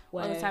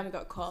 Well, the time he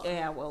got caught.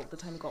 Yeah, well, the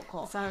time he got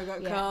caught. The time he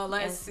got Yeah, caught.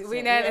 yeah, We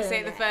so- never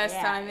say the first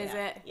yeah, time, yeah, is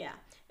it? Yeah.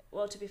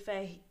 Well, to be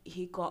fair,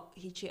 he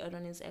cheated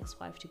on his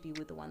ex-wife to be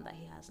with the one that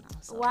he has now.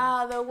 So.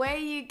 Wow, the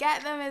way you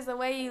get them is the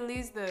way you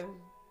lose them.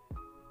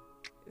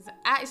 It's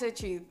actually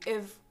truth.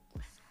 If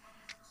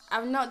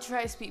I'm not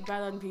trying to speak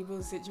bad on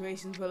people's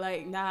situations, but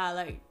like, nah,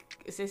 like,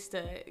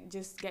 sister,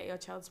 just get your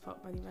child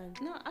support money, man.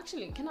 No,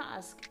 actually, can I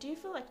ask? Do you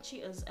feel like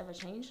cheaters ever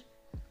change?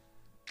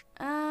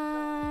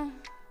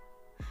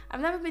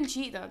 I've never been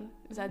cheated on,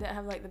 so I don't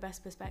have like the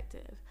best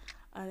perspective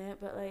on it.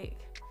 But like,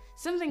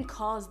 something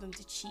caused them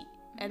to cheat,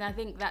 and I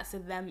think that's a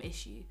them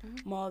issue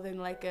more than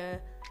like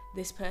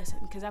this person,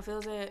 because I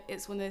feel that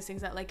it's one of those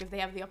things that like if they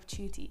have the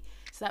opportunity,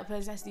 so that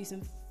person has to do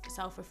some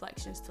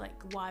self-reflections to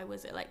like, why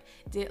was it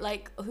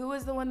like, who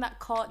was the one that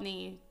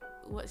Kourtney,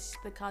 what's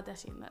the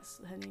Kardashian, that's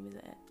her name, is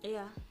it?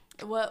 Yeah.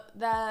 Well,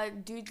 the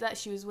dude that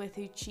she was with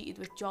who cheated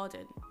with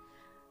Jordan.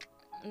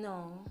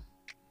 No.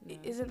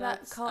 Isn't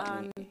that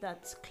Kourtney?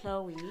 That's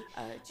Chloe.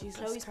 Jesus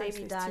Chloe's Christ,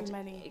 baby there's dad. too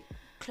many.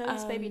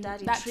 Chloe's baby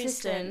daddy that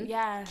Tristan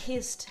yeah.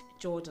 kissed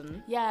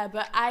Jordan. Yeah,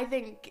 but I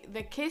think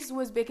the kiss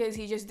was because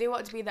he just didn't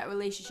want to be in that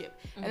relationship,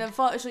 and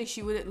unfortunately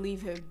she wouldn't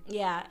leave him.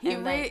 Yeah,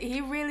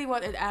 He really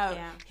wanted out.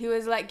 Yeah. He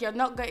was like, "You're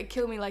not going to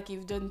kill me like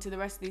you've done to the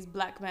rest of these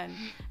black men,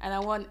 and I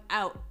want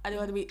out. I don't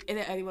want to be in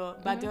it anymore.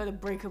 But I don't want to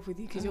break up with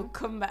you because you'll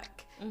come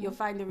back. You'll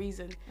find a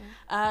reason."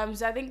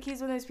 So I think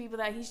he's one of those people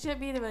that he shouldn't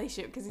be in a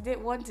relationship because he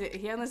didn't want it.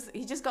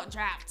 He just got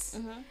trapped.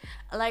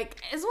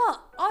 Like as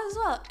well,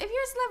 if you're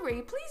a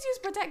celebrity, please use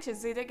protection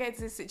so you don't get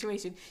into this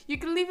situation. You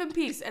can leave in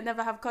peace and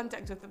never have contact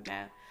with them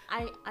now.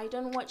 I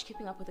don't watch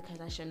Keeping Up with the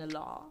Kardashians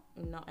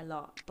not a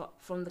lot, but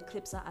from the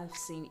clips that I've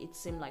seen, it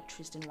seemed like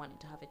Tristan wanted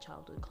to have a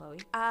child with Chloe.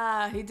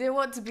 He didn't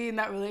want to be in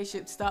that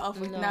relationship to start off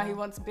with. No. Now he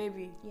wants a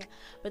baby. Yeah,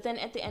 but then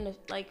at the end of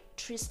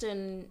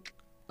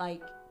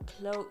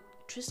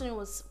Tristan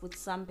was with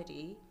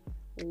somebody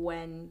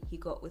when he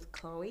got with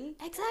Chloe.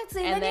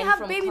 Exactly. And And then then you have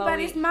from baby Chloe- by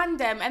this man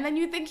dem, and then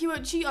you think he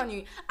won't cheat on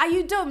you. Are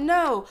you dumb?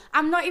 No,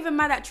 I'm not even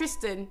mad at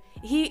Tristan.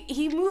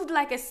 He moved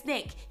like a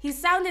snake. He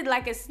sounded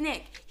like a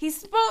snake. He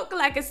spoke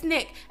like a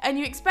snake, and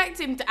you expect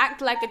him to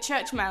act like a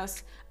church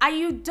mouse. Are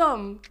you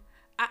dumb?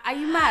 Are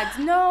you mad?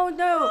 No.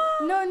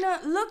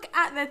 Look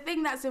at the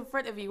thing that's in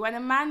front of you. When a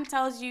man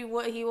tells you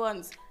what he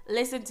wants,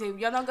 listen to him.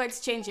 You're not going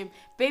to change him.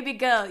 Baby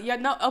girl, you're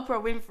not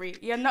Oprah Winfrey.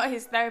 You're not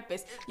his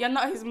therapist. You're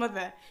not his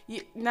mother.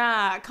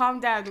 Calm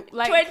down.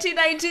 Like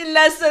 2019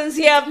 lessons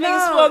here being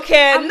spoken.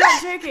 I'm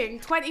not joking.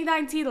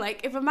 2019,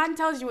 like, if a man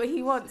tells you what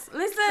he wants,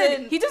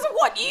 listen, he doesn't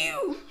want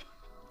you.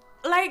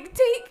 Like,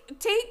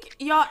 take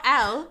your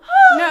L.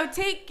 No,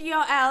 take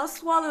your L,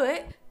 swallow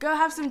it, go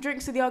have some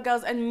drinks with your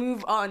girls and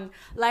move on.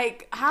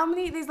 Like,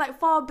 there's like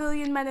 4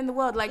 billion men in the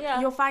world. Like,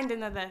 you'll find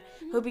another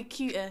who'll be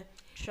cuter.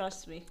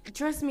 Trust me,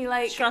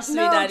 Like, Trust me,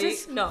 daddy.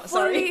 Just No,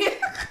 sorry.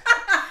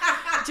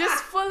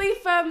 just fully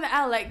firm the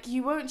L. Like,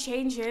 you won't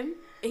change him.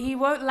 He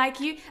won't like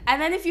you,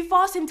 and then if you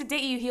force him to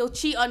date you, he'll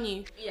cheat on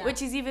you,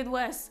 which is even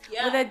worse.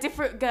 With a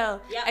different girl,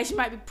 and she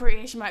might be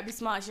pretty, she might be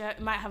smart, she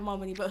might have more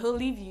money, but he'll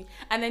leave you,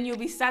 and then you'll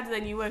be sadder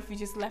than you were if you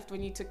just left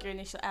when you took your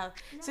initial L.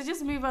 So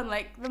just move on.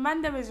 Like, the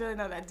mandem is really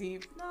not that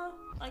deep. No,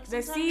 like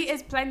The sea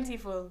is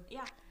plentiful.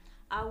 Yeah,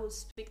 I will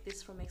speak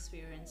this from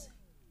experience.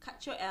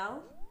 Cut your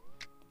L,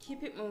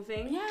 Keep it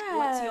moving. Yeah.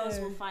 What's yours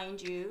will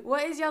find you.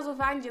 What is yours will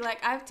find you.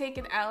 Like, I've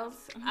taken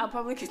L's. I'll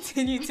probably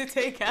continue to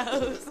take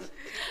L's.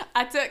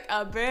 I took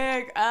a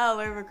big L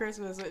over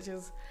Christmas, which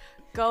is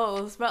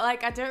goals. But,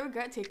 like, I don't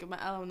regret taking my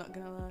L, I'm not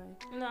going to lie.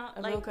 No,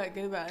 I feel quite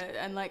good about it.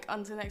 And, like,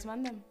 on to next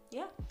Monday.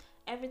 Yeah.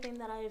 Everything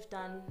that I have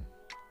done,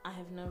 I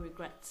have no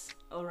regrets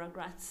or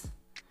regrets.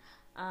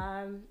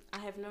 I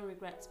have no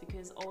regrets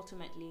because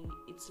ultimately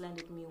it's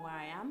landed me where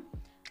I am.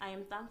 I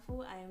am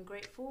thankful, I am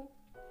grateful,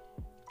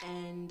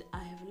 and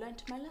I have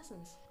learned my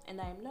lessons, and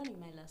I am learning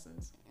my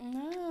lessons.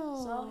 No.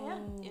 So yeah,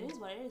 it is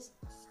what it is.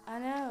 I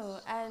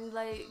know, and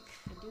like,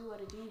 I do what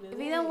I do. Baby. If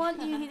he don't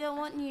want you, he don't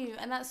want you,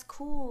 and that's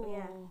cool.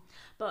 Yeah.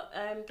 But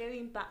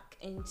going back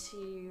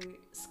into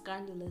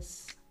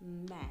Scandalous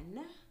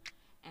Men,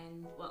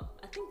 and well,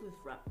 I think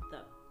we've wrapped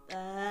up.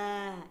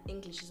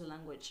 English is a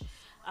language.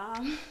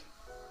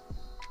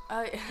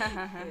 Oh,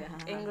 yeah.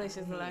 English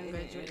is a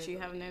language which you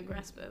have no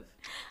grasp of.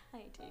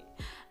 I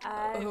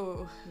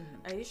do.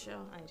 Are you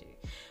sure? I do.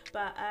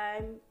 But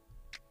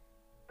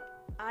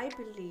I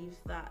believe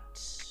that,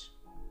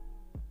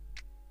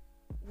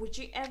 would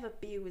you ever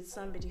be with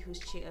somebody who's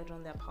cheated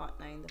on their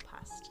partner in the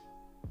past?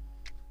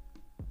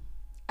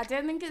 I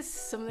don't think it's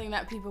something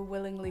that people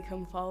willingly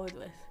come forward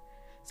with.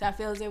 So I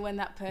feel as though when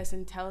that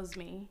person tells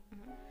me,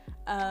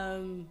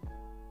 I'll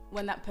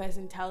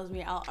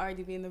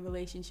already be in the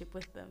relationship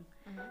with them.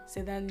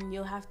 So then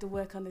you'll have to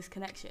work on this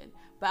connection.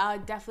 But I'll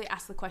definitely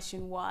ask the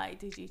question, why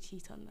did you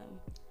cheat on them?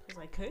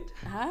 Because I could.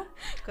 Huh?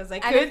 Because I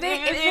could.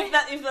 If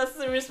that's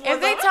the response.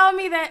 If they tell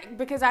me that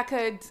because I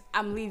could,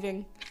 I'm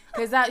leaving.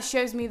 Because that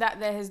shows me that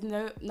there has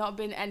not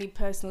been any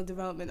personal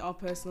development or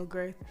personal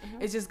growth.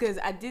 It's just because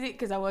I did it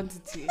because I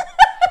wanted to.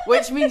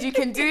 Which means you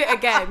can do it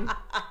again.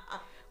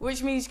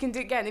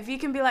 If you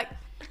can be like,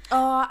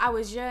 oh, I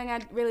was young,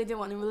 I really didn't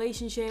want a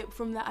relationship.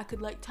 From that, I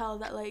could like tell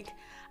that like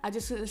I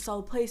just wasn't in a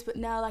solid place. But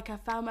now, like I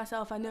found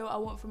myself, I know what I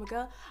want from a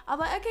girl. I'm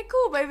like, okay,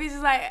 cool. But if it's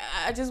just like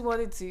I just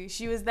wanted to,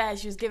 she was there,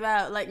 she was giving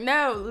out. Like,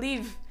 no,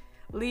 leave.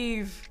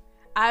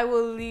 I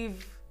will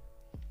leave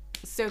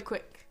so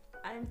quick.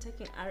 I am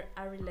taking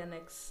Ari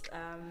Lennox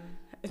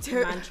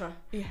mantra.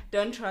 Yeah.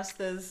 Don't trust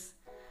us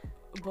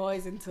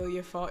boys until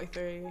you're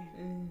 43.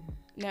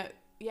 No.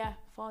 Yeah,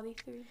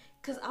 43.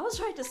 Because I was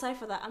trying to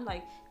decipher that. I'm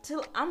like,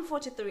 till I'm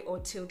 43 or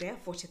till they're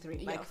 43.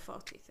 You're like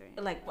 43.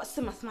 Like, what's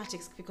the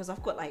mathematics? Because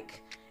I've got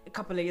like a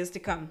couple of years to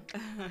come.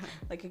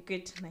 Like a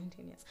good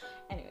 19 years.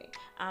 Anyway,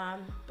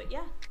 but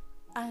yeah.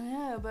 I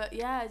know, but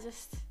yeah,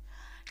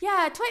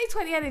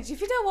 2020 energy. If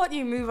you don't want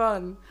you, move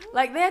on.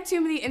 Like, there are too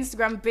many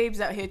Instagram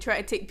babes out here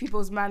trying to take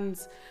people's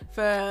mans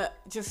for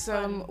just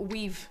some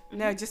weave.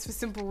 No, just for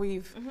simple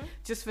weave.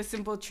 Just for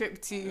simple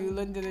trip to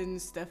London and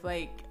stuff.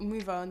 Like,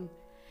 move on.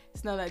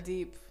 It's not that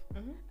deep.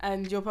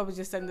 And you'll probably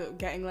just end up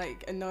getting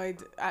like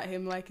annoyed at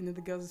him liking other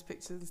girls'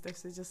 pictures and stuff.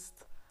 So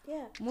just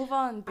move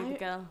on, baby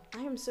girl. I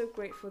am so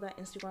grateful that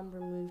Instagram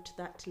removed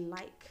that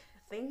like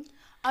thing.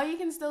 Oh, you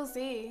can still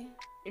see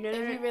if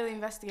you really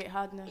investigate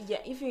hard enough.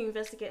 Yeah, if you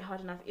investigate hard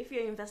enough. If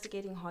you're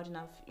investigating hard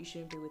enough, you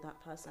shouldn't be with that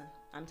person.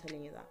 I'm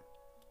telling you that.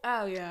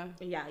 Oh, yeah.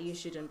 Yeah, you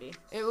shouldn't be.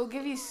 It will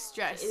give you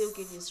stress. It will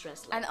give you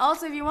stress. And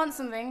also, if you want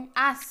something,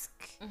 ask.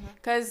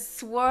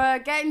 Because we're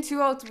getting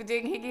too old to be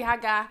doing higgy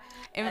haga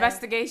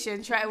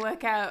investigation, try to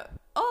work out,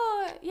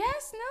 oh,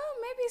 yes, no,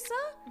 maybe so.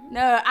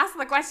 No, ask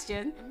the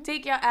question,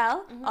 take your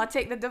L or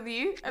take the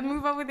W and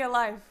move on with your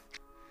life.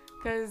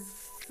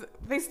 Because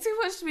there's too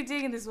much to be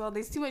doing in this world.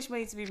 There's too much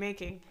money to be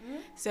making.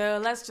 So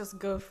let's just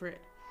go for it.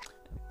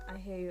 I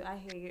hear you.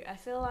 I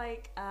feel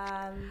like...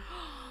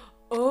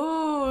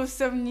 Oh,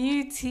 some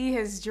new tea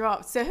has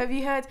dropped. So have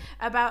you heard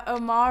about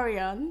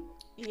Omarion?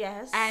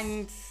 Yes.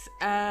 And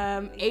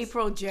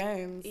April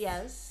Jones.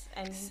 Yes.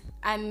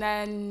 And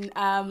then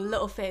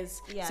Little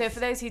Fizz. Yes. So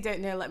for those who don't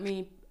know, let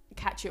me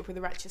catch you up with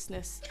the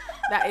righteousness.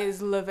 That is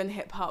Love and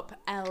Hip Hop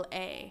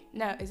LA.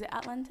 No, is it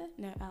Atlanta?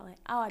 No, LA.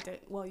 Oh, I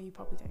don't. Well, you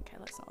probably don't care.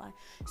 Let's not lie.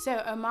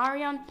 So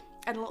Omarion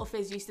and Little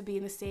Fizz used to be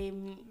in the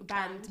same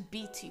band,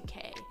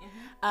 B2K.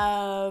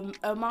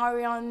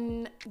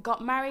 Omarion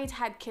got married,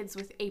 had kids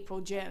with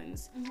April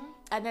Jones,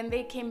 and then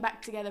they came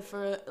back together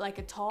for like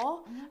a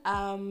tour,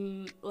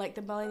 like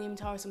the Millennium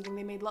Tour or something.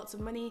 They made lots of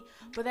money,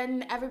 but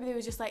then everybody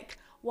was just like,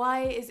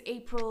 why is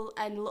April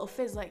and Little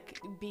Fizz like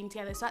being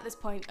together? So at this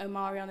point,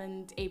 Omarion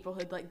and April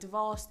had like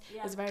divorced.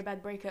 It was a very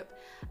bad breakup.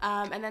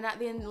 And then at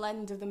the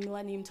end of the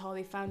Millennium Tour,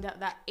 they found out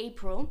that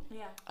April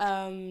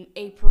and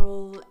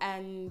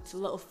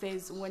Little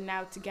Fizz were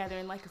now together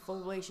in like a full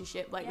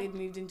relationship. Like they'd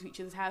moved into each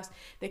other's house.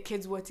 Their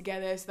kids were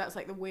together. So that's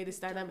like the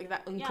weirdest dynamic.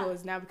 That uncle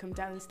has now become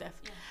dad and stuff.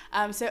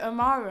 So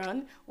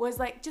Omarion was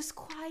like just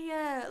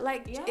quiet,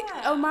 like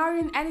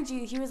Omarion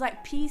energy. He was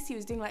like peace. He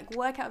was doing like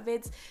workout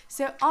vids.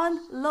 So on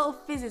Little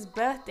Fizz Fizz's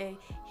birthday,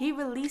 he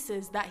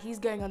releases that he's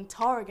going on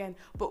tour again,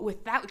 but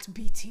without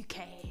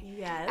B2K.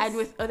 Yes. And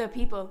with other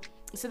people.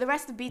 So the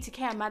rest of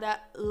B2K are mad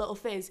at Little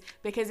Fizz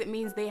because it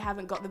means they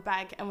haven't got the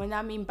bag. And when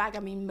I mean bag, I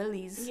mean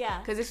millies. Yeah.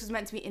 Because this was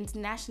meant to be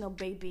international,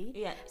 baby.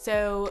 Yeah.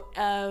 So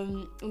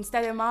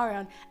instead of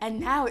Marion, and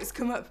now it's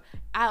come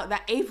out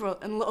that April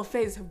and Little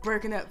Fizz have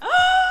broken up.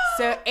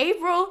 So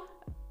April's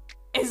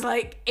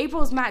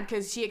mad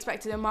because she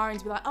expected Omarion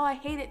to be like, oh, I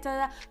hate it,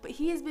 da, da. But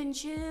he has been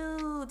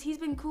chilled. He's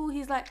been cool.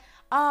 He's like,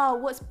 oh,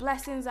 what's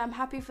blessings? I'm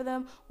happy for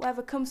them.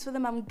 Whatever comes for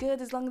them, I'm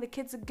good as long as the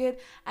kids are good.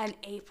 And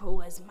April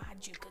was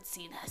mad. You could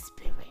see in her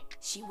spirit.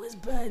 She was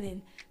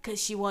burning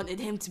because she wanted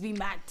him to be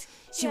mad.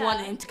 She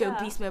wanted him to go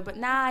beast mode. But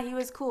nah, he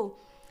was cool.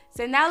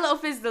 So now Little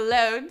Fizz is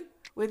alone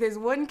with his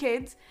one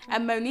kid.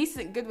 And Moniece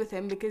isn't good with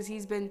him because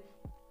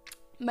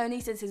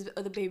Moniece is his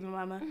other baby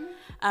mama.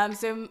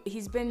 So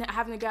he's been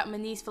having to go at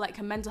Moniece for like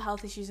her mental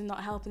health issues and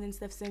not helping and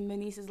stuff. So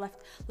Moniece is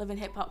left loving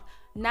hip hop.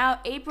 Now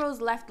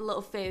April's left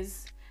Little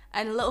Fizz.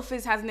 And Little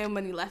Fizz has no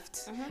money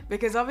left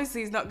because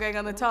obviously he's not going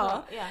on the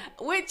tour. Yeah.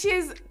 Which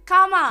is,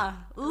 come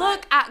on,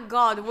 look at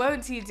God,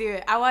 won't he do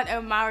it? I want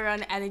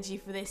Omarion energy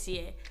for this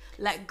year.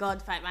 Let God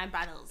fight my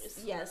battles.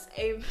 Yes.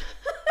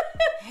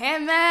 Hey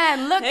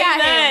man, look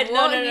at him.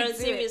 No,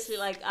 seriously,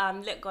 like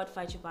let God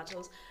fight your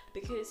battles,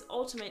 because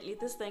ultimately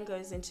this thing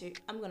goes into,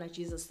 I'm gonna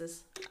Jesus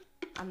this.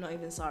 I'm not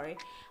even sorry.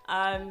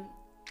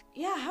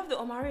 Yeah, have the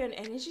Omarion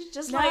energy.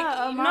 Just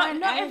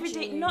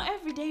not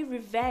everyday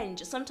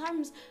revenge.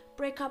 Sometimes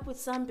break up with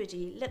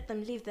somebody, let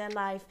them live their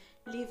life,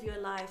 live your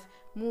life,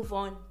 move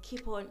on,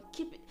 keep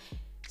it.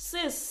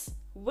 Sis,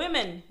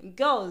 women,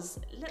 girls,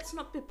 let's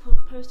not be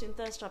posting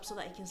thirst traps so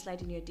that you can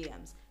slide in your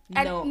DMs.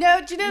 Do you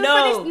know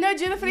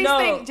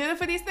the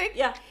funniest thing?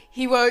 Yeah.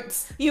 He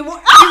won't. You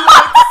won't.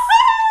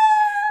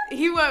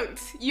 He won't.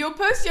 You'll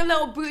post your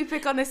little booty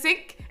pic on the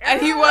sink and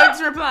he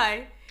won't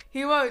reply.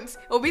 He won't.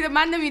 It'll be the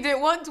man that you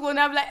didn't want to, and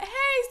I'm like,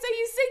 hey, so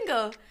you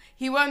single?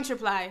 He won't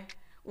reply.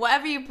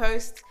 Whatever you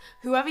post,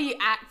 whoever you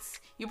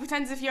act, you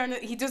pretend as if you're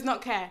he does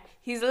not care.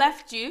 He's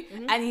left you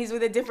and he's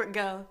with a different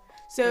girl.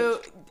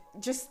 So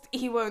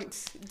he won't.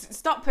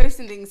 Stop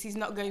posting things he's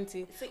not going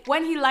to.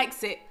 When he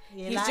likes it,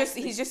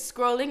 he's just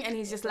scrolling and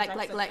he's just like.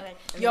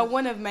 You're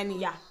one of many.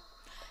 Yeah.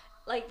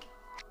 Like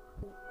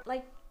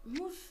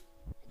move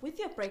with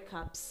your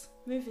breakups.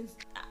 Move in.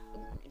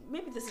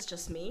 Maybe this is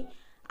just me.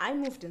 I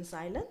moved in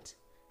silence.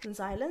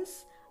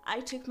 I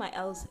took my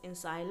L's in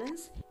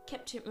silence,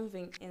 kept it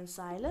moving in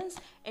silence,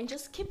 and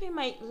just keeping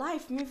my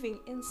life moving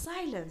in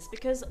silence,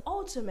 because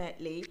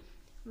ultimately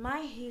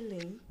my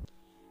healing,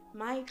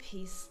 my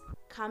peace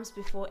comes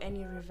before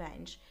any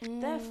revenge.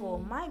 Therefore,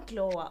 my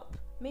glow up,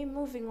 me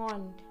moving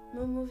on,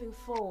 me moving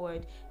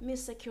forward, me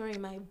securing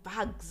my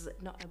bags,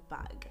 not a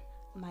bag,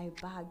 my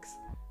bags,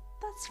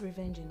 that's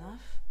revenge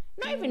enough.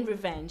 Not even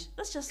revenge.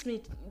 That's just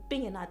me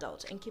being an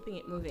adult and keeping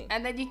it moving.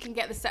 And then you can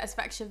get the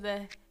satisfaction of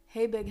the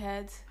 "Hey, big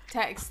head"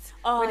 text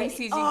when he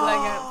sees you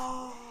glowing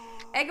up.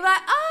 And you're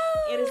like,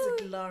 oh, it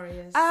is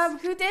glorious.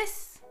 Who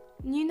this?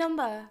 New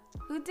number.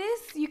 Who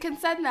this? You can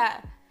send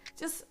that.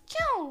 Just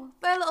chill.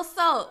 Put a little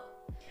salt.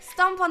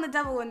 Stomp on the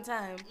devil one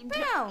time.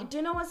 Do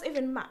you know what's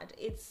even mad?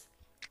 It's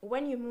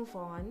when you move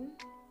on.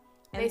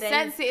 And they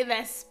sense it in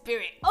their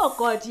spirit. Oh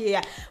God,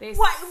 yeah.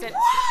 Why?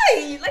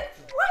 Like,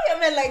 why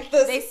am I like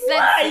this? They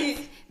sense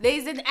it.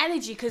 There's an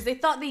energy because they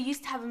thought they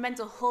used to have a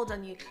mental hold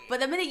on you.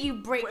 But the minute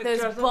you break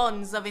those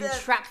bonds of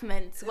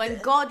entrapment, when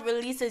God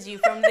releases you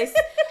from this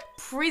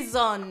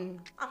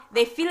prison,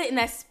 they feel it in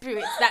their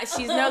spirits that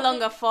she's no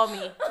longer for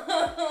me.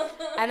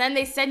 And then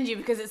they send you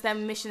because it's their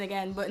mission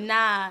again. But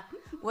nah.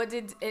 What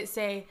did it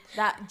say?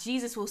 That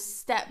Jesus will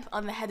step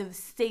on the head of the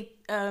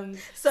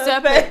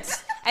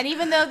serpent. And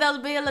even though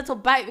there'll be a little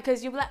bite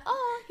because you'll be like,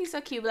 oh, he's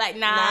so cute. But like,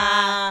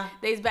 nah.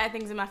 There's better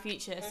things in my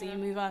future. So you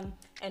move on.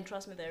 And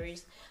trust me, there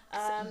is.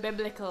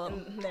 Biblical.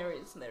 There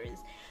is.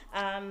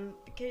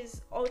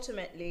 Because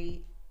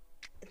ultimately,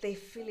 they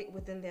feel it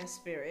within their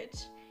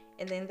spirit.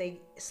 And then they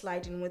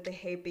slide in with the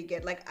hey big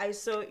head. Like I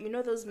saw,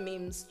 those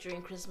memes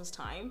during Christmas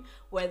time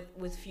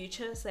with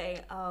Future saying,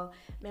 oh,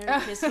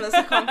 Merry Christmas,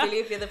 I can't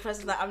believe you're the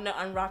person that I'm not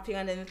unwrapping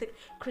underneath the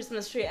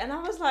Christmas tree. And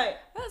I was like,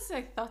 that's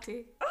so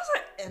thoughty. I was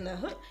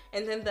like,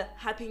 and then the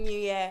Happy New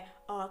Year,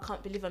 oh, I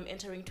can't believe I'm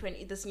entering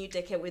this new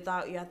decade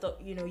without you. I thought,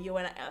 you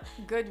and I.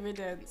 Good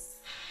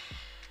riddance.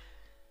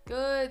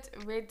 Good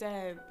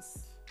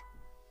riddance.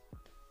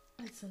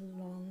 It's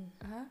long.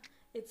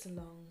 It's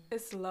long.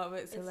 It's long.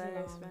 It's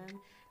hilarious,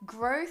 man.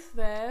 Growth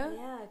though.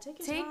 Yeah,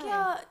 take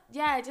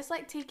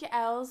your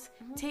L's.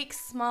 Take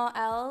small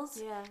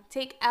L's. Yeah.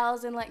 Take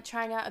L's in like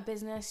trying out a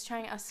business,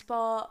 trying out a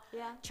sport,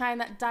 trying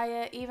that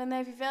diet. Even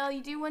though if you fail,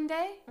 you do one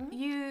day,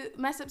 you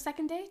mess up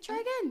second day, try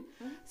again.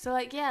 So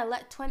like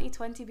let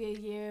 2020 be a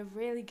year of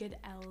really good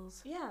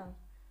L's. Yeah.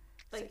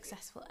 Like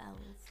successful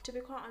L's. To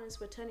be quite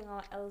honest, we're turning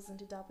our L's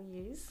into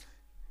W's.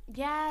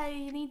 Yeah,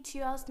 you need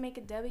 2 L's to make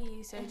a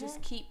W, so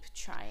just keep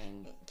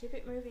trying. Keep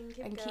it moving,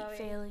 keep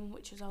failing,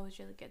 which is always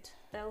really good.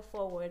 Fail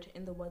forward,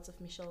 in the words of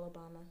Michelle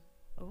Obama.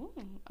 Oh,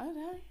 okay.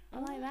 I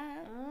like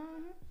that.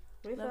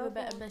 Love a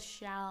bit of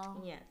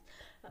Michelle. Yes.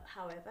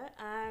 However,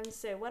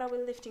 so what are we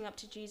lifting up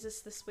to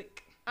Jesus this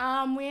week?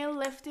 We're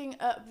lifting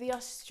up the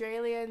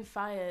Australian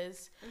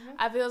fires.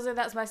 I feel as though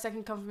that's my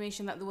second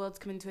confirmation that the world's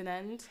coming to an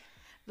end.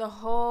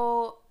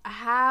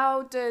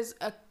 How does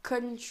a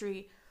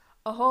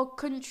whole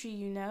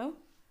country,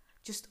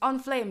 just on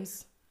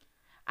flames?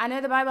 I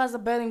know the Bible has a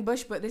burning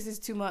bush, but this is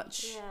too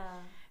much. Yeah.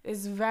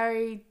 It's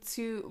very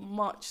too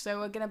much. So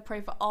we're going to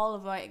pray for all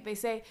of, like, they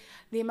say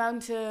the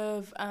amount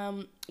of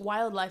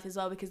wildlife as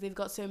well, because they've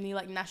got so many,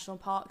 like, national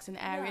parks and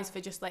areas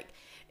for just, like,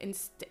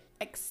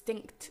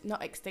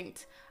 not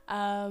extinct.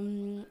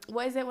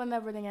 What is it when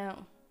they're running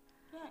out?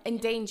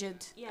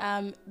 Endangered.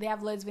 They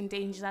have loads of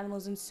endangered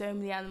animals, and so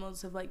many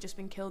animals have, like, just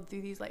been killed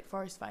through these, like,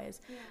 forest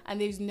fires. And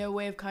there's no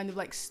way of kind of,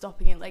 like,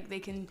 stopping it. Like, they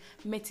can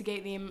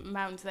mitigate the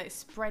amount that it's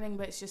spreading,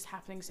 but it's just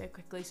happening so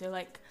quickly. So,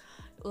 like,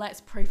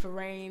 let's pray for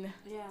rain.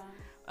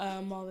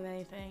 More than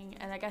anything.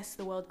 And I guess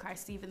the world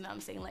cries, even though I'm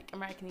saying, like,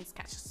 America needs to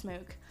catch the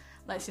smoke.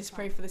 Let's just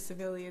pray for the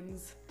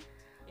civilians.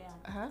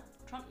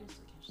 Trump needs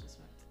to catch the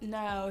smoke.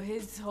 No,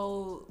 his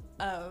whole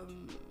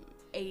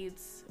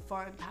aids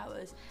foreign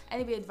powers,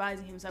 anybody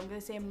advising him, so I'm going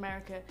to say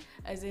America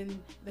as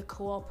in the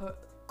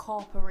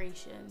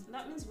corporation.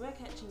 That means we're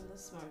catching the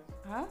smoke.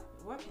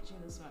 We're catching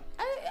the smoke.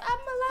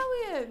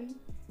 I'm Malawian.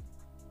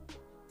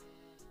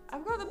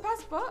 I've got the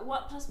passport.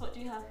 What passport do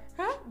you have?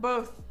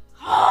 Both.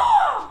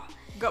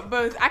 Got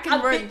both. I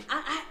can run.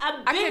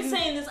 I've been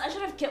saying this. I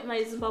should have kept my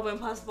Zimbabwean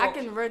passport. I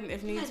can run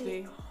if needs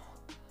be.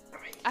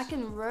 I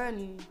can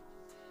run.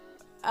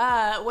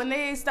 When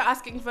they start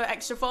asking for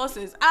extra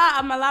forces,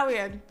 I'm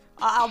Malawian.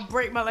 I'll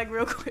break my leg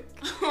real quick.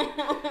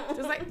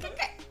 Just like,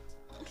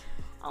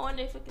 I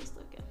wonder if I can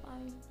still get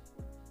mine.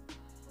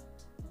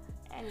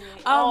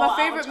 Anyway. My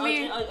favorite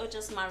meme. Or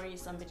just marry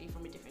somebody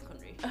from a different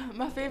country.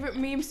 My favorite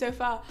meme so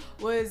far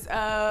was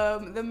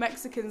the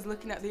Mexicans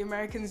looking at the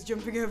Americans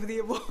jumping over the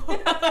wall.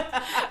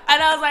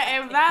 And I was like,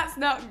 if that's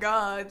not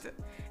God.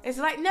 It's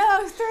like,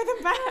 no, throw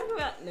them back.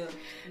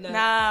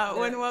 No.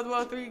 When World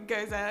War III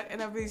goes out and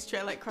everybody's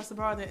trying to, like, cross the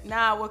border,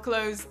 we're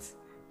closed.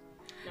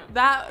 No.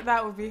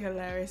 That would be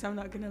hilarious. I'm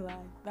not gonna lie.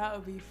 That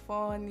would be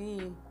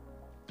funny.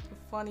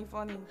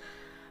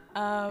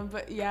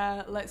 But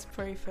yeah, let's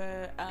pray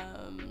for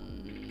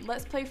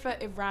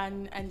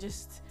Iran, and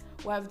just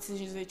whatever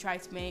decisions they try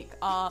to make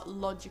are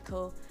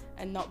logical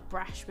and not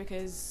brash,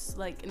 because,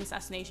 like, an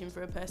assassination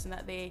for a person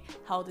that they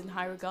held in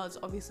high regards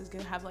obviously is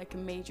going to have, like, a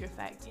major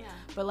effect.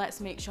 But let's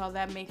make sure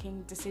they're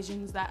making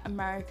decisions that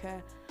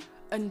America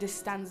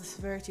understands the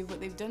severity of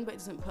what they've done, but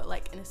doesn't put,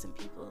 like, innocent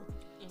people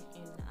in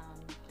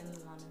the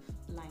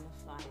line of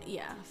fire.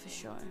 Yeah, for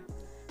sure.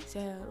 So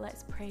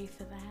let's pray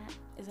for that.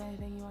 Is there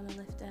anything you want to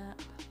lift up?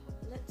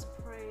 Let's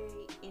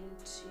pray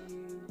into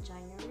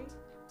January,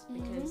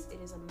 because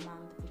it is a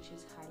month which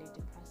is highly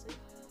depressive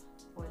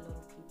for a lot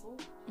of people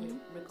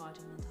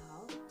regarding mental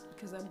health.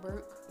 Because they're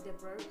broke,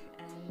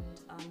 and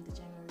the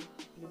January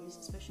blues,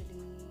 especially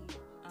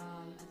I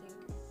think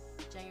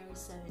January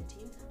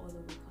 17th or the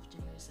week of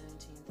January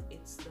 17th,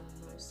 it's the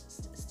most,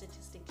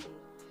 statistically,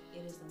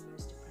 it is the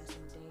most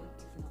depressing day,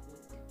 if not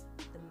week.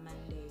 The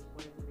Monday,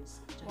 whatever it is.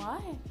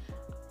 Why?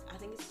 I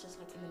think it's just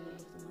like in the middle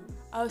of the month.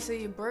 Oh, so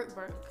you're broke.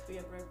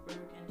 You're broke, and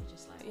you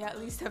just like... Yeah, at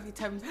least have your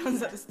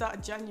 £10 at the start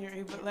of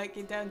January, but, like,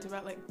 you're down to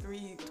about, like,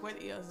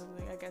 $3.20 or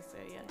something, I guess so,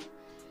 yeah.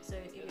 So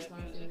it is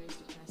one of the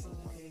most depressing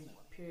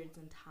periods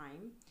in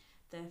time.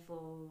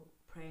 Therefore,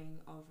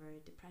 praying over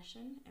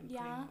depression and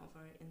praying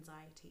over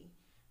anxiety,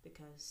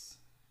 because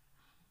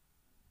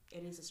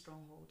it is a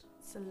stronghold.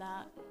 It's a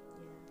lot. Yeah.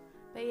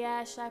 But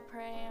yeah, should I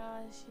pray?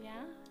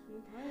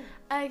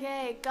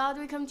 Okay, God,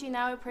 we come to you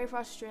now. We pray for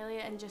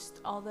Australia and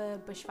just all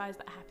the bushfires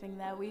that are happening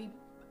there. We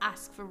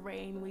ask for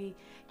rain. We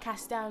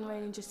cast down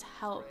rain and just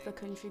help the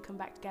country come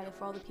back together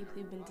for all the people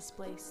who've been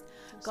displaced.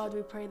 God,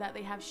 we pray that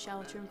they have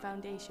shelter and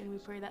foundation. We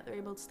pray that they're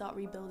able to start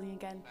rebuilding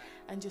again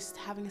and just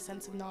having a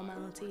sense of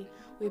normality.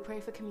 We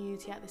pray for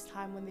community at this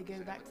time when they go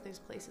back to those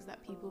places,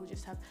 that people will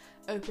just have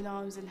open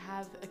arms and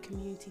have a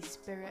community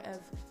spirit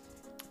of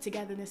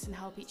togetherness and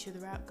help each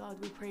other out.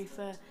 God, we pray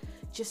for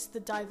just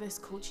the diverse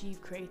culture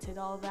you've created,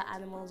 all the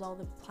animals, all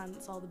the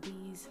plants, all the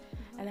bees,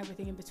 and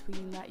everything in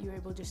between, that you're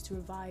able just to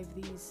revive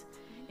these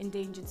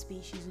endangered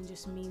species and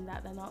just mean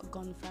that they're not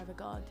gone forever,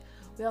 God.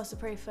 We also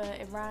pray for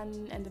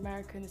Iran and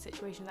America and the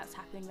situation that's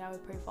happening now. We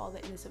pray for all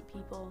the innocent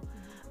people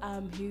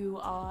who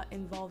are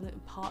involved in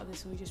part of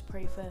this, and we just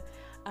pray for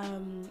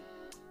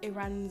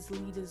Iran's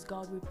leaders,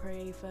 God. We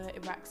pray for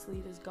Iraq's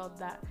leaders, God,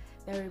 that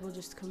they're able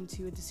just to come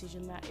to a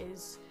decision that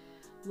is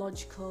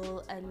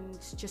logical and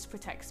just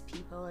protects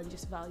people and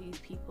just values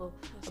people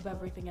above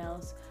everything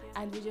else.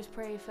 And we just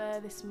pray for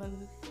this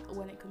month,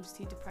 when it comes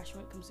to depression,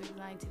 when it comes to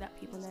anxiety, that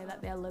people know that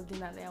they are loved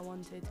and that they are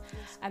wanted,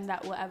 and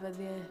that whatever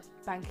their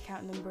bank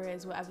account number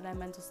is, whatever their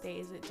mental state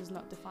is, it does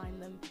not define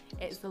them.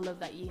 It's the love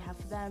that you have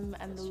for them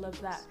and the love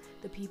that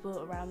the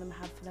people around them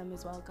have for them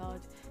as well,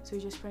 God. So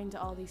we just pray into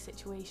all these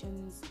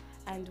situations,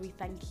 and we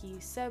thank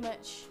you so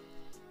much.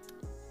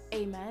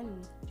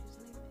 Amen.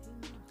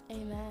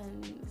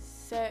 Amen.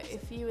 So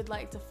if you would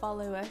like to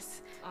follow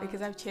us,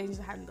 because I've changed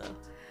the handle.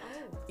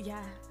 Oh.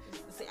 Yeah.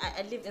 See,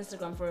 I leave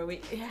Instagram for a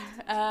week.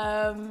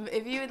 Yeah.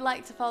 If you would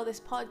like to follow this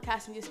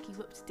podcast and just keep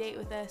up to date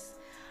with us,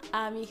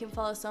 you can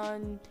follow us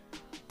on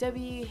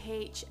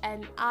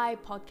WHNI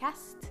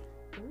Podcast.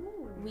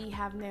 Ooh. We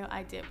Have No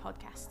Idea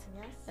Podcast.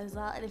 Yes. As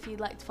well. And if you'd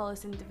like to follow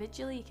us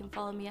individually, you can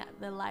follow me at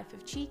The Life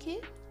of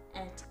Chiku.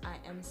 At I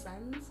Am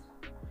Sans.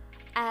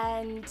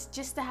 And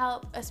just to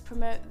help us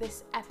promote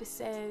this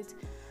episode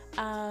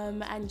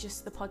and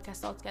just the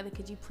podcast altogether,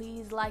 could you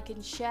please like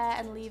and share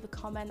and leave a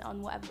comment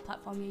on whatever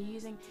platform you're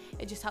using?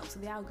 It just helps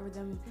with the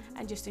algorithm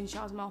and just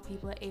ensures more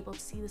people are able to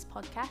see this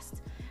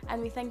podcast.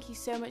 And we thank you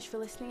so much for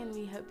listening, and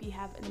we hope you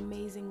have an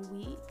amazing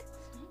week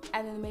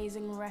and an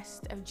amazing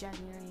rest of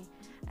January,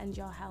 and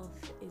your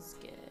health is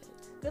good.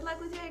 Good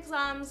luck with your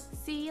exams.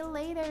 See you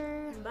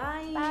later.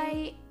 Bye.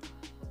 Bye.